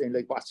people saying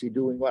like, "What's he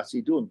doing?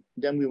 And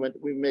then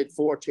we made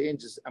 4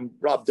 changes, and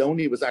Rob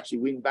Downey was actually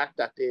wing back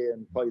that day,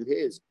 and Kyle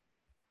Hayes,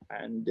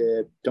 and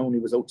Downey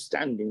was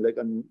outstanding. Like,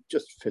 and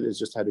fellas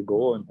just had a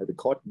go and had a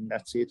cut, and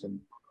that's it.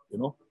 And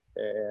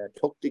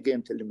took the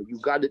game to them. You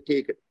got to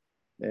take it.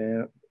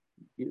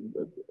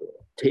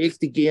 Take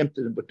the game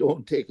to them, but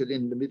don't take it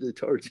in the middle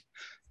third.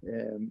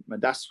 And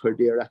that's where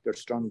they're at their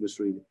strongest,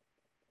 really.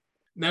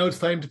 Now it's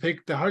time to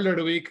pick the Hurler of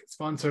the Week,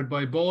 sponsored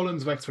by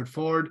Boland's Wexford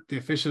Ford, the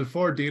official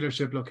Ford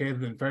dealership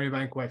located in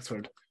Ferrybank,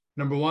 Wexford.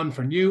 Number 1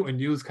 for new and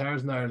used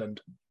cars in Ireland.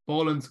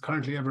 Boland's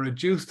currently have a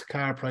reduced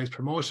car price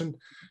promotion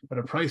with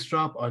a price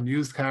drop on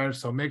used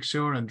cars, so make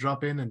sure and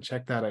drop in and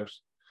check that out.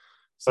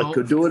 So, I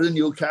could do it in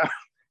your car.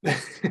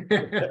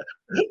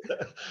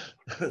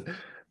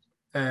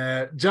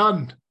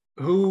 John,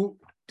 who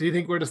do you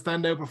think were the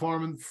standout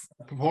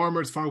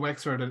performers for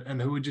Wexford,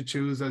 and who would you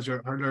choose as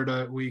your Hurler of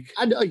the Week?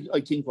 And I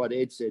think what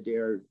Ed said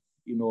there,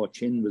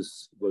 Chin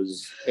was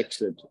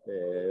excellent,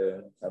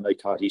 and I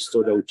thought he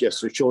stood out.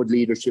 Just showed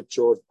leadership,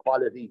 showed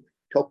quality,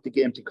 took the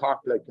game to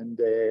Cork, and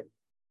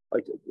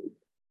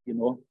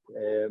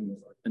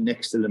an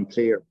excellent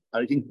player.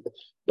 And I think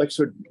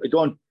Wexford,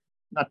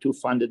 not too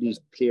fond of these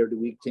player of the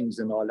week things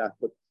and all that,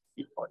 but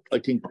I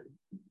think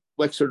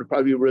Wexford are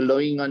probably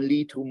relying on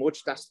Lee too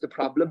much. That's the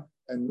problem.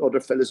 And other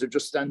fellas are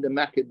just standing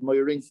back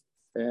admiring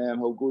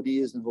how good he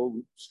is and how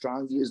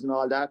strong he is and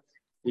all that.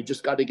 They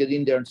just got to get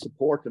in there and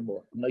support him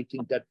more. And I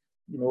think that,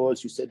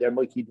 as you said there,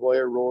 Mikey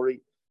Dwyer,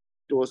 Rory,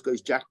 those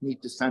guys, Jack,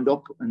 need to stand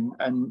up and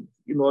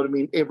you know what I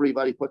mean?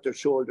 Everybody put their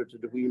shoulder to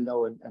the wheel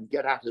now and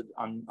get at it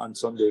on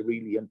Sunday,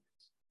 really. And,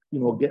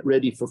 get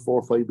ready for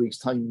 4 or 5 weeks'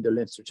 time in the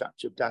Leinster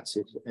Championship. That's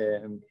it.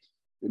 It's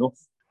going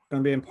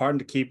to be important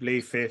to keep Lee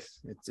fit.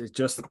 It's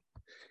just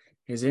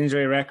his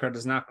injury record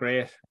is not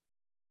great.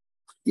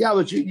 Yeah,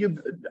 but you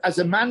as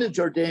a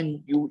manager,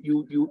 then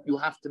you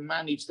have to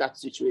manage that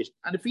situation.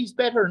 And if he's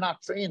better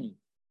not training,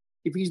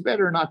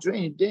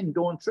 then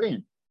don't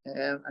train,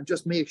 and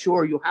just make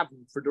sure you have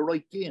him for the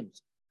right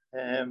games.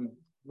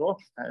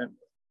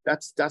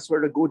 That's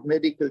where a good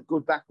medical,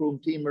 good backroom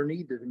team are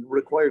needed and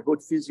require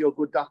good physio,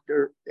 good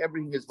doctor.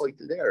 Everything is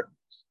vital there.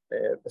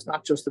 It's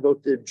not just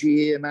about the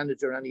GA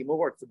manager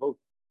anymore. It's about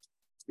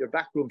your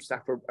backroom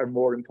staff are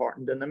more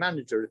important than the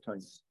manager at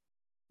times.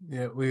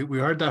 Yeah, we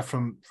heard that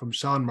from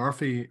Sean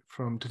Murphy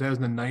from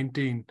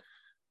 2019,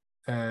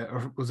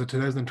 or was it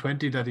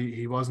 2020, that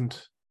he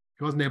wasn't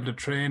able to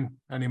train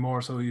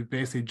anymore, so he's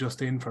basically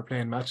just in for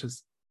playing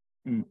matches.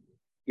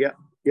 Yeah.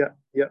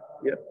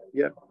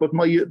 But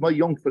my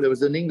young fella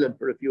was in England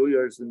for a few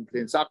years and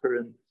playing soccer,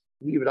 and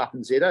he would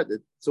often say that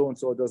so and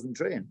so doesn't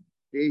train.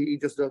 He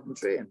just doesn't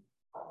train.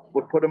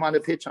 But put him on a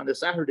pitch on a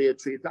Saturday at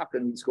 3:00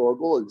 and he'd score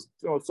goals.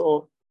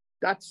 So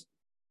that's,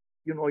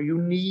 you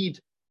need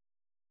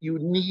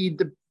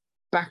the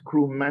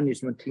backroom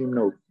management team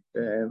now,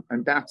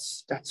 and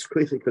that's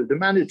critical. The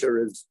manager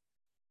is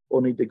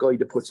only the guy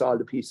that puts all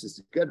the pieces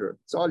together.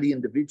 It's all the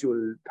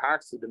individual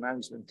parts of the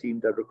management team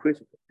that are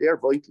critical. They're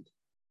vital.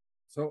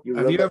 So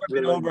have you ever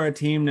been over a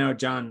team now,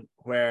 John,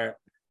 where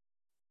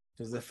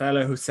there's a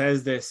fella who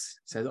says,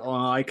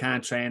 oh, I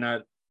can't train,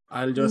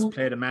 I'll just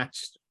play the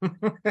match.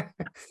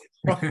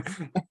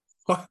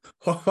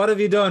 What have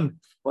you done?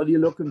 What are you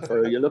looking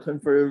for? You're looking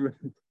for...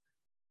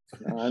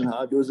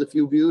 there was a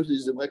few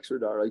beauties in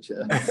Wexford, all right,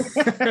 yeah.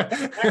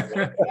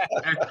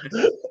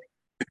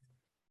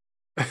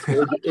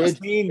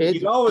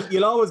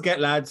 You'll always get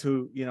lads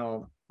who,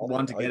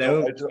 want to get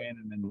out of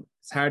training, and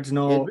it's hard to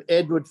know.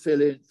 Ed would fill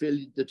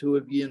the two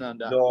of you in on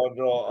that.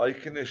 No, I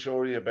can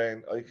assure you,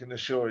 Ben,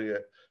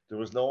 there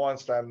was no one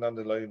standing on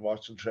the line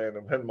watching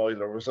training when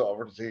Meyler was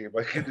over the team.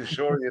 I can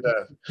assure you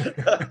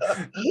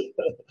that.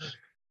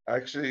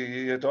 Actually,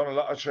 you done a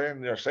lot of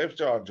training yourself,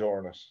 John,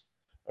 during it.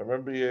 I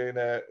remember you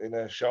in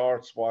a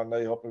shorts one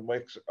night up in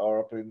Wexford or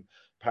up in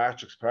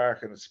Patrick's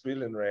Park, and it's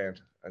spilling rain,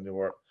 and you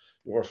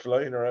were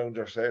flying around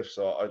yourself.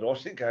 So I don't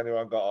think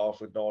anyone got off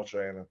with no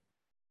training.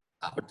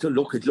 To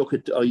look at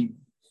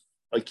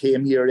I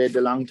came here, Ed,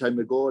 a long time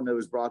ago, and I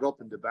was brought up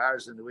in the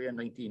bars in the way in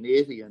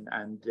 1980,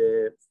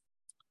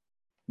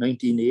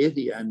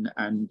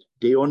 and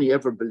they only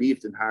ever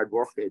believed in hard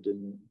work, Ed,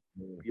 and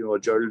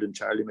Gerald and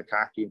Charlie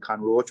McCarthy and Con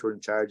Roach were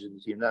in charge of the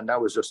team, and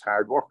that was just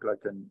hard work,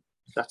 and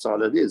that's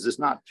all it is. It's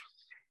not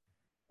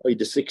the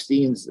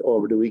 16s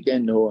over the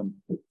weekend,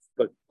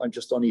 but I'm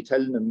just only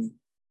telling them,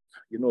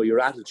 your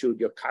attitude,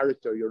 your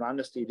character, your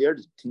honesty, they're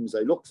the things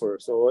I look for.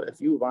 So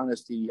if you have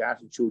honesty,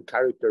 attitude,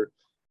 character,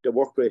 the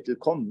work rate will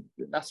come.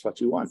 That's what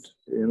you want.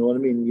 You know what I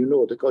mean?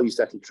 The guys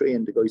that will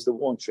train, the guys that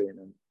won't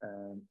train,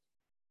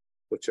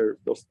 but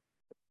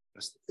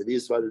it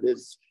is what it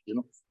is,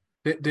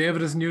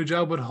 David has a new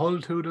job with Hull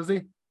too, does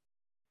he?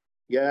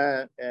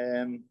 Yeah,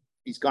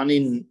 he's gone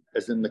in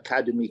as an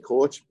academy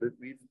coach, but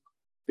we're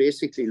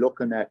basically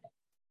looking at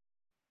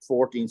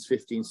 14s,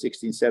 15s,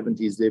 16s,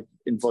 17s. They've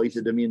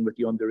invited him in with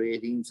the under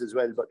 18s as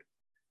well, but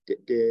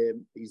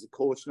he's a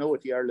coach now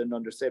at the Ireland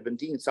under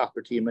 17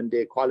 soccer team, and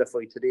they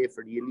qualified today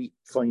for the elite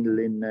final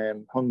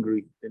in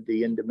Hungary at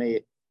the end of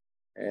May.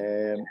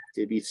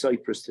 They beat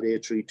Cyprus today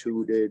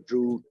 3-2. They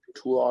drew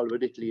 2-2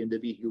 with Italy, and they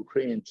beat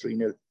Ukraine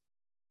 3-0.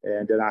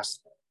 And the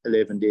last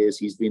 11 days,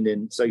 he's been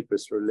in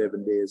Cyprus for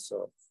 11 days,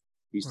 so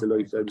he's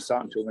delighted. I was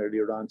talking to him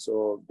earlier on,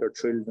 so they're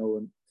thrilled now,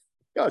 and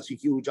it's a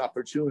huge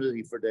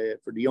opportunity for the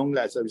young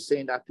lads. I was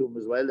saying that to him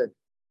as well, and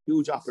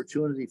huge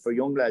opportunity for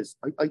young lads.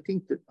 I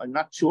think that, I'm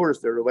not sure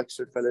if there's a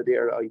Wexford fella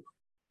there. I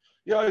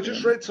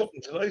just read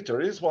something tonight.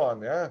 There is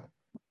one, yeah.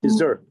 Is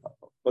there?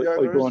 I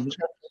don't.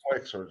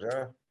 Wexford,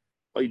 yeah.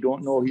 I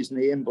don't know his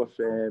name, but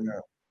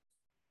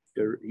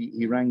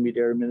he rang me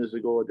there a minute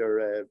ago.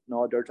 They're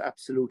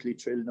absolutely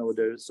thrilled now.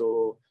 They're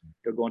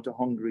going to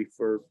Hungary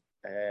for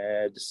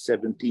the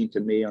 17th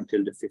of May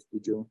until the 5th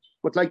of June.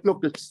 But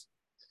look,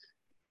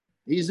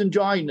 he's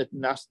enjoying it,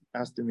 and that's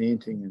the main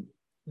thing. And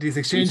these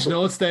exchange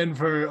notes then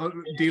for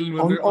dealing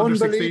with under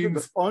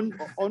 16s.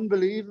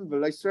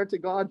 Unbelievable! I swear to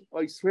God.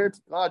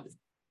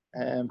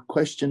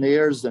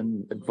 Questionnaires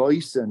and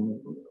advice, and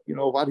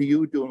what are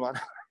you doing?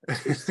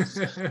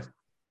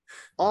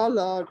 Oh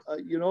Lord,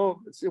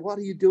 say, what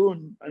are you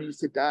doing? And you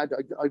say, Dad,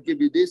 I'll give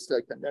you this,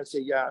 and they'll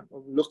say, yeah,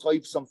 look,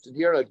 I've something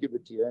here, I'll give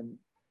it to you. And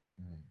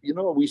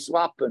we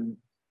swap, and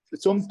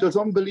there's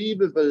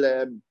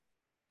unbelievable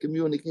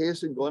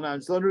communication going on.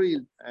 It's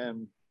unreal.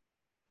 And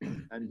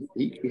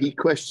he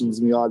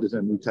questions me all the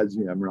time. He tells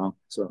me I'm wrong.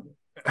 So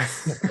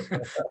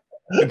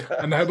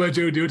and how about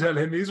you? Do you tell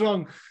him he's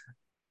wrong?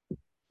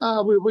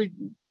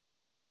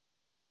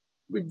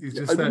 He's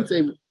just I wouldn't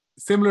say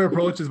similar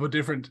approaches, but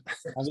different.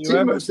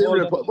 Similar.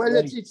 Well,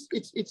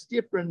 it's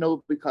different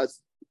now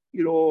because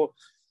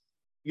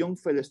young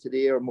fellas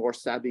today are more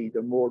savvy.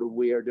 They're more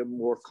aware. They're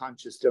more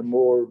conscious. They're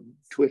more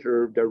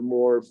Twitter. They're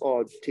more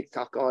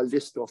TikTok. All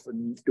this stuff,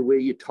 and the way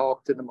you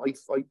talk to them.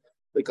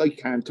 I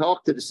can't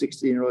talk to the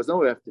 16-year-olds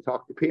now. I have to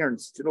talk to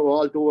parents.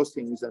 All those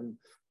things, and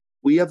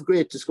we have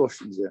great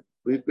discussions. Yeah,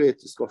 we have great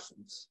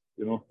discussions.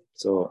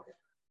 So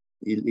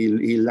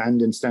he'll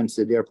land in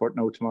Stansted at the airport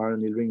now tomorrow,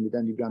 and he'll ring me.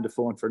 Then he'll be on the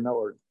phone for an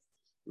hour.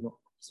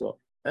 So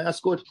that's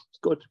good. It's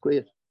good,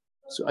 great.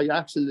 So I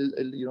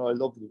absolutely, I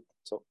love it.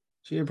 So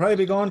So you'll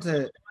probably be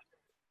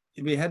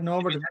you'll be heading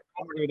over to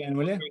Hungary then,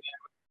 will you?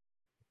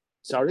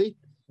 Sorry?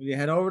 Will you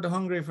head over to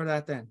Hungary for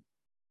that then?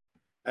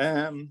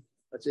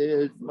 I'd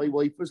say my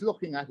wife was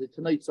looking at it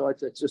tonight, so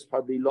it's just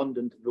probably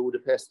London to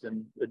Budapest.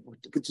 And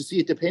to see,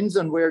 it depends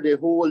on where they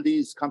hold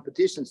these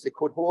competitions. They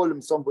could hold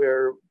them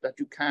somewhere that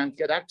you can't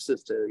get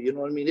access to. You know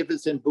what I mean? If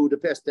it's in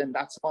Budapest, then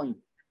that's fine.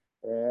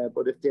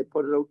 But if they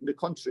put it out in the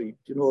country,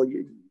 you know,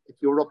 if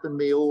you're up in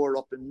Mayo or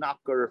up in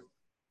Knock or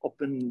up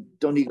in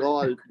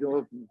Donegal, you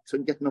know, so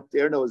getting up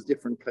there now is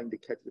different kind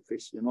of kettle of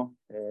fish, you know.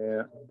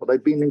 But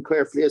I've been in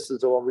clear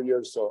places over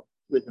years, so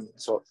with him,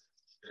 so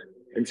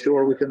I'm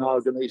sure we can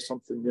organise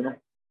something, you know.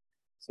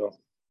 So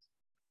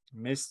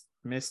miss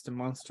the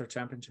Munster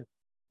Championship?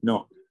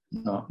 No,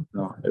 I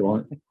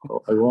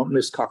won't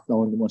miss Cork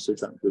now in the Munster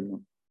Championship.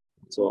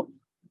 So,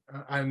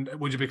 and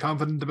would you be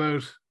confident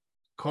about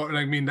Cork?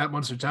 I mean, that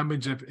Munster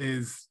Championship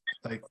is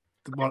like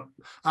what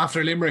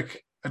after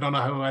Limerick. I don't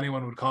know how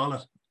anyone would call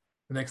it.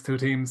 The next two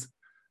teams.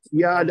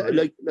 Yeah,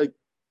 like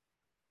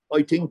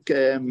I think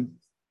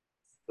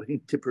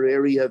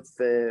Tipperary have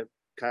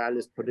Carl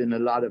has put in a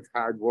lot of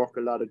hard work,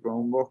 a lot of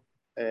groundwork.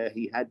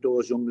 He had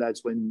those young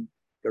lads when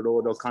the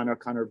road O'Connor,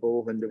 Conor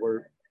Bowe, when they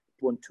were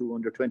 1-2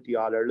 under 20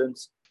 All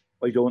Irelands.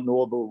 I don't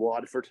know about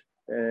Waterford.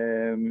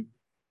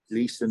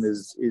 Leeson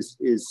is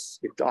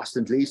if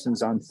Austin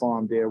Leeson's on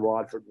form there,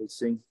 Waterford will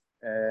sing.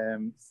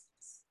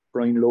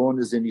 Brian Lone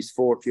is in his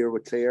fourth year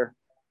with Clare.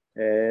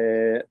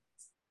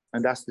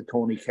 And that's the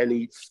Tony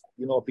Kelly,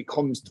 you know, it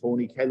becomes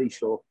Tony Kelly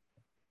show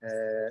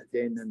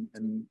then,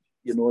 and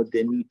you know,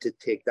 they need to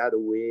take that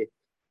away.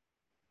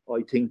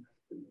 I think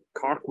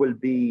Cork will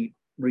be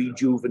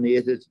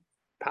rejuvenated.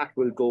 Pat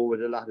will go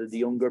with a lot of the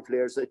younger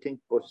players, I think,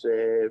 but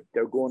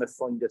they're going to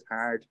find it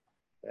hard,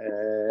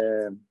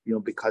 you know,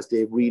 because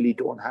they really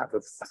don't have a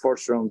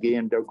first round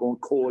game. They're going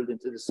cold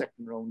into the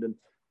second round, and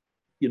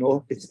you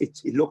know,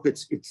 it's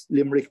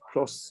Limerick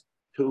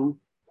 +2,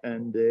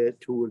 and 2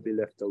 will be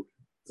left out.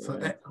 So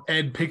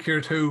Ed, pick your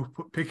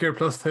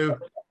 +2.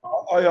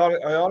 I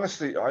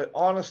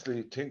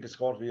honestly think it's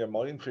going to be a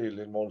minefield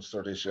in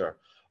Munster this year.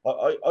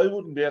 I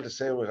wouldn't be able to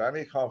say with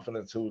any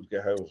confidence who would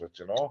get out of it,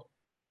 you know.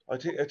 I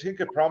think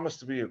it promised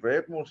to be a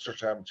great Munster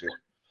Championship.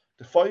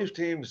 The 5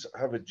 teams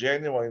have a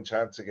genuine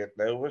chance of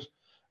getting out of it,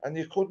 and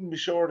you couldn't be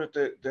sure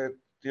that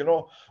you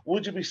know,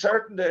 would you be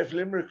certain that if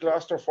Limerick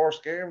lost their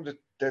first game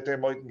that they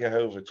mightn't get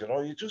out of it, you know?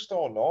 You just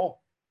don't know.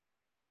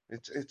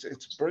 It's a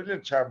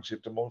brilliant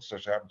championship, the Munster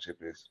Championship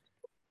is.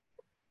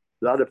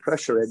 A lot of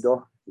pressure, Ed,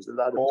 though. There's a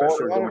lot of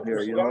pressure down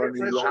here. You know what I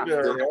mean? You have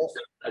to,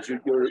 as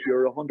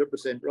you're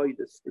 100% right.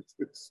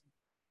 It's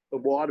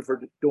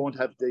Waterford don't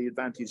have the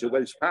advantage of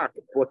Welsh Park,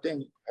 but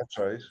then that's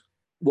right.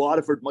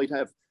 Waterford might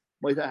have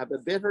a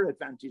better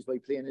advantage by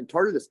playing in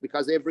Thurles,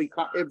 because every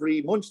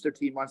Munster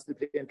team wants to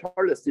play in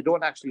Thurles. They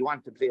don't actually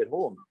want to play at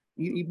home.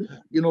 You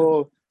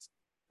know,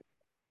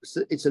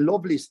 it's a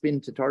lovely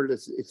spin to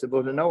Thurles. It's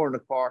about an hour and a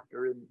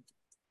quarter, and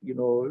you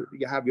know,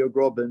 you have your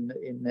grub in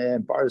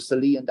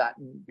Barcelona and that,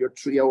 and you're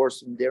 3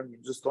 hours from there, and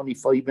you're just only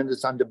 5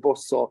 minutes on the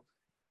bus. So,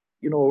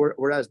 you know,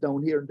 whereas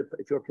down here,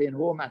 if you're playing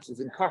home matches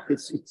in Cork,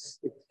 it's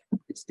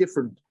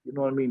different. You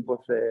know what I mean?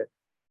 But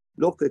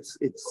look, it's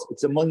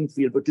a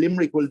minefield. But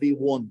Limerick will be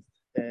 1,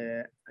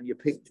 and you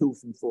pick 2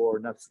 from 4,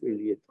 and that's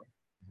really it.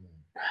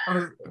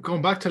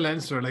 Going back to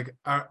Leinster, like,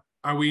 are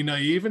we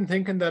naive in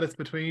thinking that it's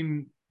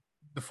between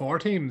the 4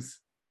 teams?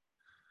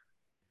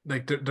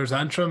 Like there's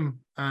Antrim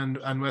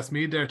and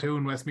Westmeath there too,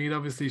 and Westmeath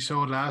obviously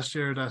showed last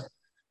year that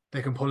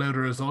they can pull out a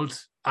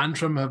result.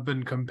 Antrim have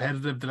been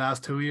competitive the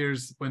last 2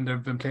 years when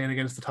they've been playing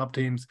against the top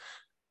teams.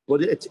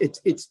 But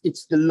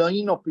it's the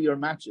lineup of your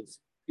matches.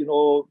 You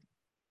know,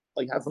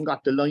 I haven't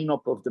got the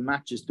lineup of the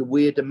matches, the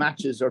way the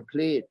matches are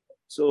played.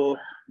 So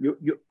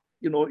you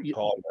know.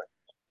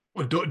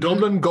 Well,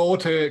 Dublin go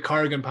to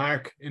Corrigan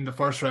Park in the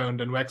first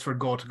round, and Wexford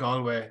go to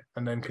Galway,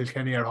 and then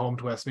Kilkenny are home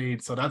to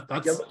Westmeath. So that's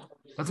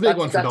a big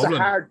one for Dublin. That's a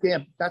hard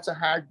game. That's a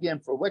hard game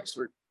for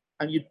Wexford,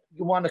 and you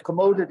want to come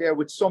out of there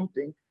with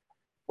something.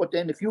 But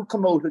then if you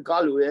come out of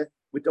Galway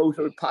without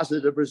a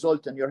positive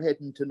result and you're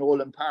heading to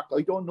Nolan Park, I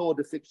don't know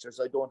the fixtures.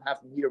 I don't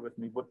have them here with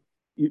me, but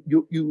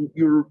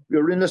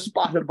you're in a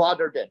spot of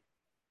bother then.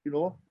 You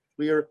know,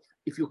 where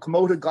if you come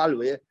out of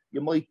Galway,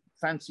 you might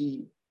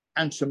fancy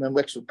Antrim and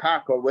Wexford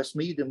Park, or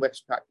Westmeath and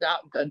Wexford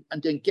Park,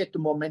 and then get the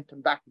momentum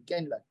back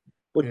again. Like,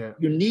 but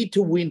you need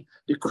to win.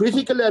 The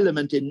critical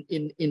element in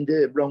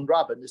the round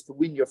robin is to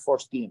win your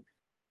first game.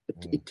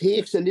 It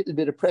takes a little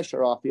bit of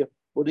pressure off you,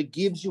 but it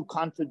gives you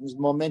confidence,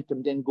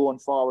 momentum, then going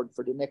forward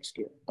for the next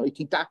game. I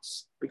think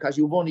that's because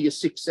you've only a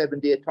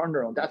 6-7 day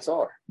turnaround. That's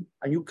all,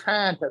 and you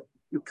can't have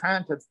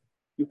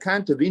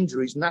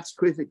injuries, and that's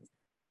critical.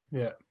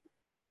 Yeah,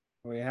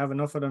 we have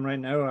enough of them right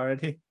now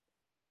already.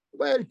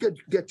 Well,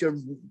 get your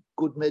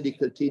good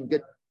medical team.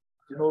 Get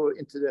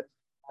into the.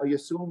 I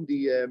assume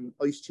the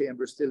ice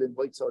chamber is still in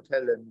White's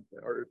Hotel,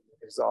 or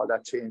is all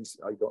that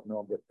changed? I don't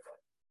know, but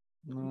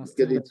no,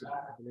 get into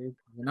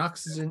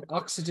an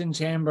oxygen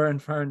chamber in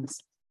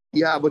Ferns.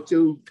 Yeah, but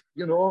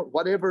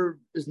whatever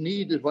is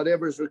needed,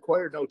 whatever is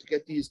required now to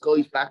get these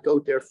guys back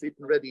out there fit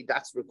and ready,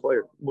 that's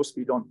required. Must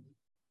be done.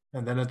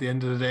 And then at the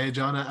end of the day,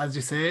 John, as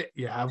you say,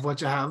 you have what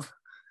you have.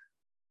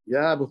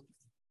 Yeah, but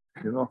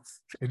you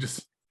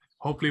just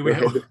hopefully we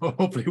have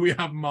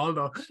them all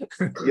though.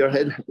 your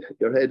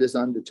head is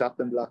on the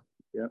chopping block.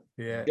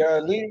 Yeah.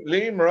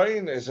 Liam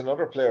Ryan is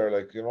another player.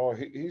 Like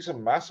he's a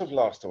massive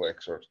loss to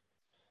Wexford.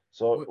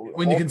 So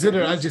when you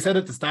consider, as you said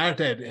at the start,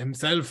 Ed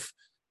himself,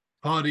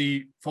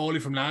 Paddy Foley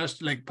from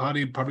last, like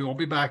Paddy probably won't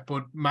be back,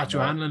 but Matthew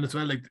Hanlon as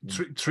well. Like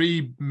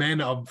three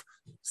men of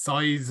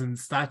size and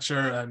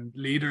stature and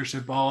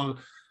leadership, all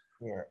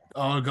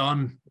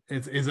gone.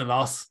 Is a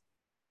loss.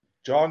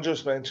 John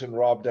just mentioned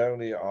Rob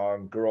Downey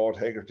on Gerard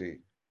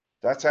Hegarty.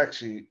 That's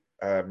actually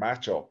a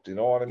matchup. Do you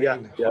know what I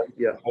mean?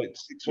 Yeah. Like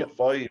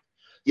 6'5".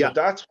 So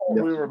that's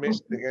what we were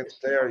missing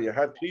against there. You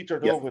had Peter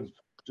Duggan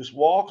just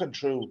walking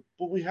through,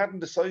 but we hadn't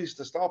the size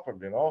to stop him,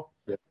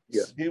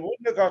 Yeah. He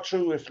wouldn't have got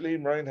through if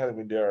Liam Ryan had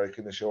been there, I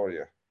can assure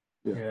you.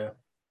 Yeah.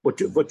 But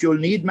you'll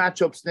need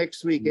matchups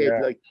next week,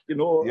 Ed.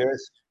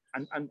 Yes.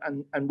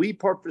 And we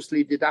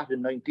purposely did that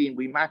in 19.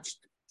 We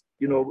matched,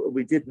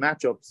 we did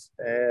matchups.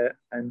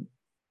 And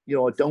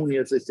Downey,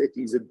 as I said,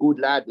 he's a good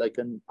lad,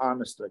 and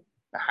honest, a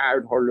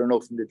hard hurler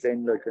enough in the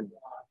den,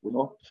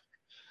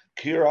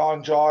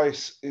 Kieran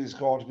Joyce is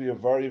going to be a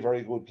very,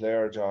 very good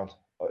player, John.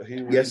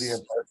 He really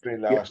impressed me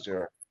last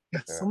year.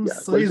 Some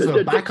size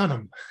of back on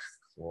him.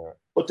 Yeah.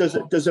 But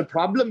there's a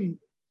problem.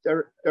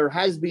 There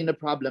has been a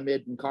problem,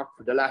 Ed, in Cork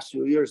for the last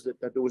few years that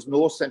there was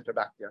no centre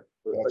back there.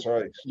 That's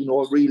right.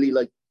 Really,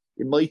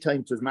 in my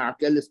time it was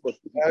Mark Ellis, but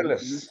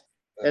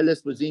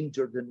Ellis was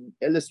injured, and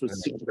Ellis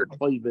was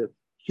 6'5", a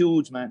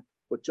huge man.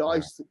 But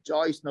Joyce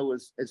now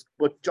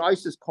but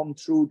Joyce has come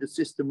through the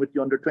system with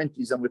the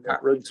under-20s and with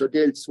Pat Ryan, so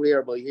they'll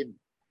swear by him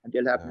and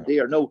they'll have him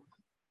there. Now,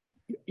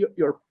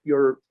 your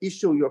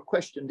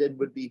question then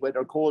would be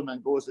whether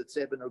Coleman goes at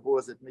 7 or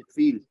goes at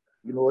midfield,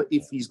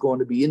 if he's going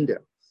to be in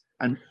there.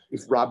 And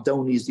if Rob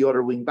Downey is the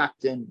other wing back,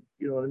 then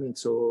you know what I mean.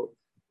 So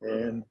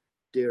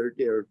there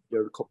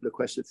are a couple of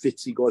questions.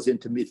 Fitzy goes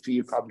into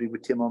midfield probably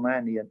with Tim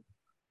O'Mahony, and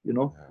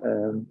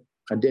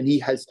and then he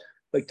has,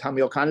 like,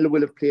 Tommy O'Connell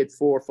will have played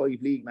 4 or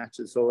 5 league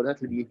matches, so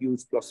that will be a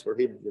huge plus for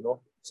him,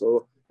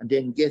 So, and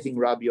then getting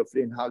Robbie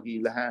O'Flynn,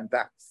 Hoggy, Lahan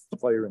back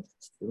firing,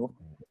 No,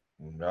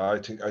 I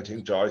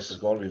think Joyce is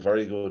going to be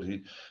very good.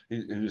 He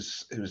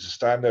was a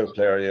standout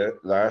player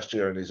last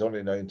year, and he's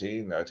only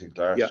 19. I think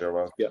last year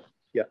was.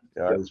 Yeah,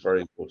 he's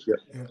very good.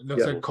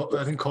 Looks like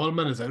I think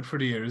Coleman is out for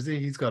the year, is he?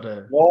 He's got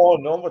a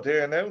no, but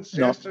they announced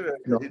yesterday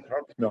he'd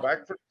probably be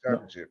back for the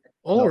championship.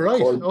 Oh,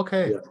 right,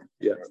 okay.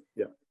 Yeah.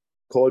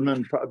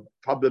 Coleman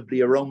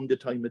probably around the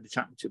time of the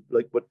championship,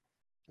 but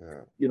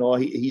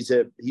he's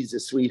a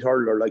sweet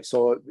hurler,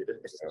 so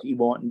he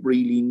won't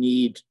really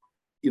need,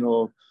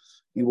 the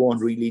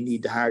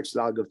hard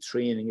slog of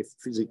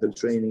physical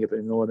training, if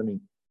you know what I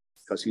mean,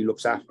 because he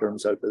looks after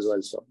himself as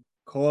well. So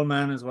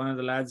Coleman is one of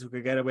the lads who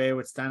could get away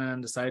with standing on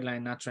the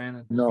sideline, not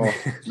training. No,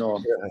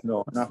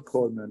 not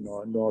Coleman.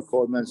 No,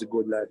 Coleman's a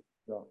good lad.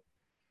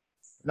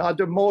 No,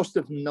 most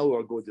of them now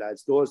are good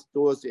lads. Those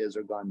days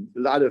are gone. A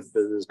lot of it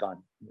is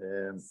gone.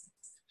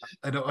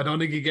 I don't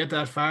think you get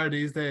that far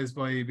these days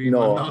by being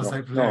one of those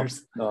type of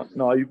players.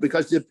 No,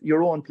 because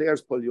your own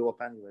players pull you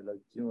up anyway.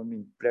 You know what I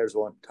mean? Players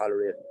won't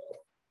tolerate it.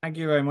 Thank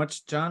you very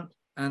much, John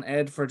and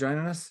Ed, for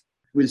joining us.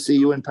 We'll see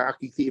you in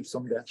Parky Keep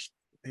someday.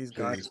 He's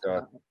got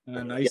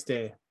a nice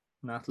day,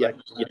 not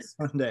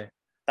Sunday.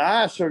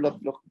 Sure.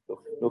 Look.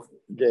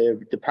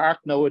 The park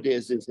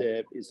nowadays is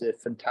a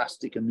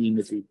fantastic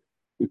amenity.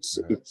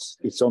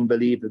 It's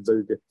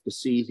unbelievable. The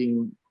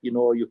seating,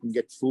 you can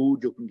get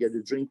food, you can get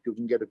a drink, you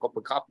can get a cup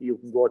of coffee, you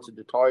can go to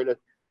the toilet.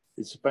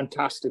 It's a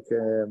fantastic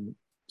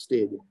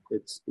stadium.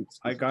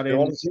 I got in.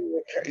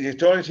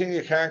 The only thing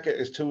you can't get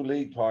is 2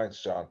 league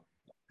points, John.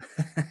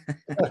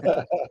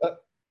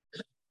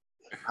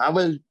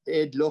 Well,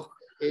 Ed, look,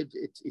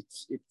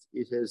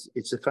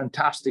 it's a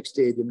fantastic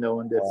stadium now,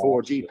 and the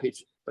 4G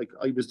pitch. Like,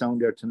 I was down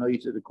there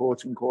tonight at the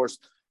coaching course,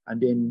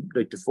 and then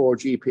the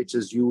 4G pitch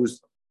is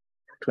used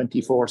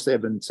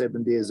 24/7,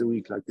 7 days a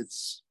week.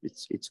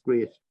 It's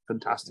great,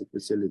 fantastic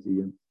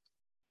facility, and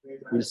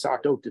we'll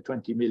sort out the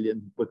 20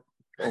 million, but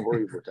don't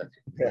worry about that.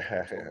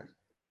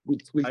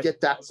 We'll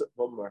get that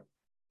somewhere.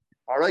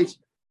 All right.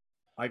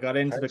 I got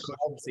into the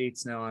cushion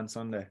seats now on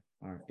Sunday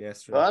or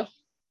yesterday. What?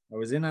 I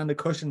was in on the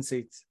cushion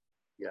seats.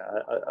 Yeah,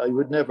 I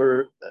would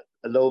never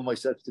allow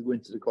myself to go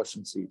into the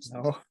cushion seats.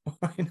 No,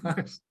 why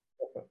not?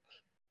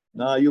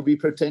 No, you'll be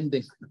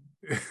pretending.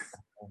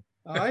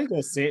 I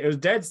just say it was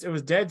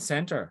dead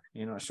center,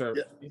 sure.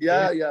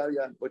 Yeah.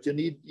 But you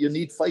need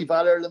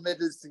 $5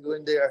 medals to go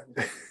in there.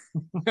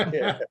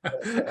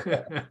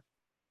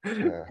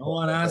 No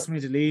one asked me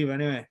to leave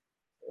anyway.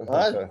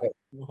 What?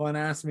 No one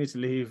asked me to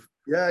leave.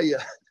 Yeah.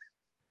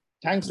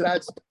 Thanks,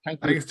 lads.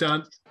 Thanks,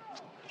 John.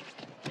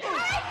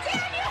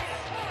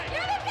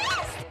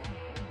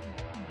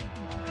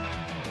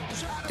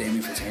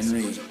 Damien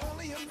Fitzhenry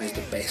was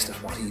the best at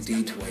what he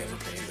did who I ever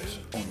played with,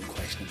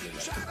 unquestionably. unquestionably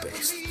like the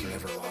best there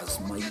ever was.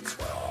 My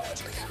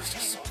God, like it was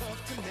just so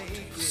good.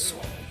 It was so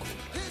good.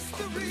 I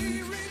couldn't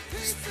believe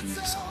this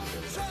theme song.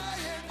 It was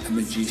like a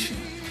magician.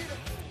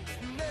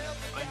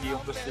 I'm the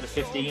youngest of the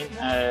 15,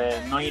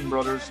 9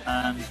 brothers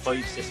and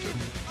 5 sisters.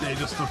 They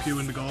just stuck you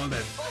in the goal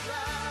then?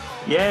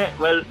 Yeah,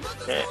 well,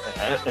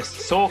 a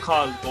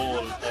so-called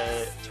goal,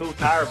 2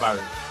 tar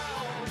barrels.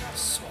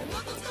 So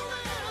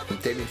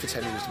good. Damien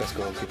Fitzhenry was the best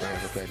goalkeeper I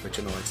ever played, but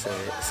you know, I'd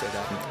say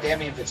that.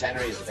 Damien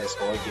Fitzhenry is the best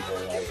goalkeeper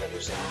I've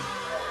ever seen.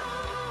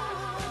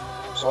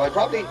 So I'd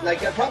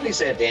probably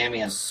say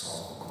Damien.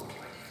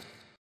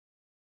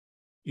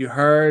 You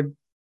heard,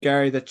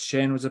 Gary, that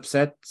Shane was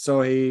upset,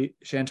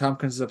 Shane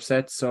Tompkins is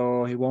upset,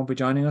 so he won't be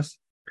joining us.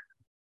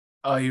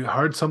 I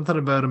heard something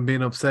about him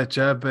being upset,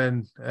 Jeb,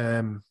 and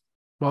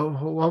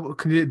what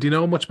do you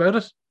know much about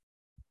it?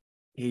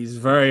 He's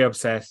very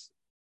upset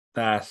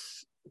that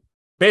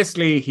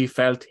basically he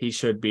felt he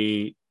should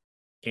be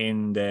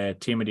in the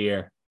team of the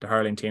year, the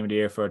hurling team of the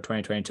year for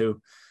 2022,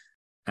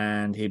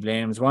 and he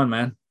blames one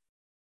man.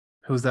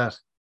 Who's that?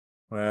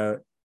 Well,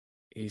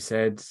 he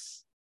said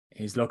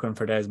he's looking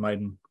for Des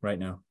Myden right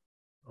now.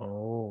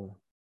 Oh,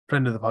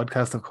 friend of the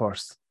podcast, of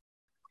course.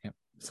 Yeah.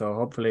 So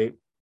hopefully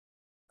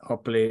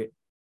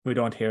we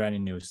don't hear any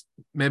news.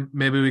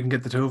 Maybe we can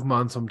get the two of them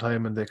on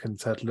sometime and they can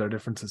settle their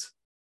differences.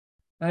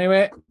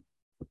 Anyway,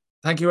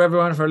 thank you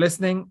everyone for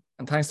listening,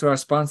 and thanks to our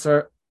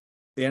sponsor,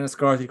 the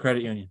Enniscorthy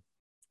Credit Union.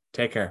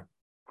 Take care.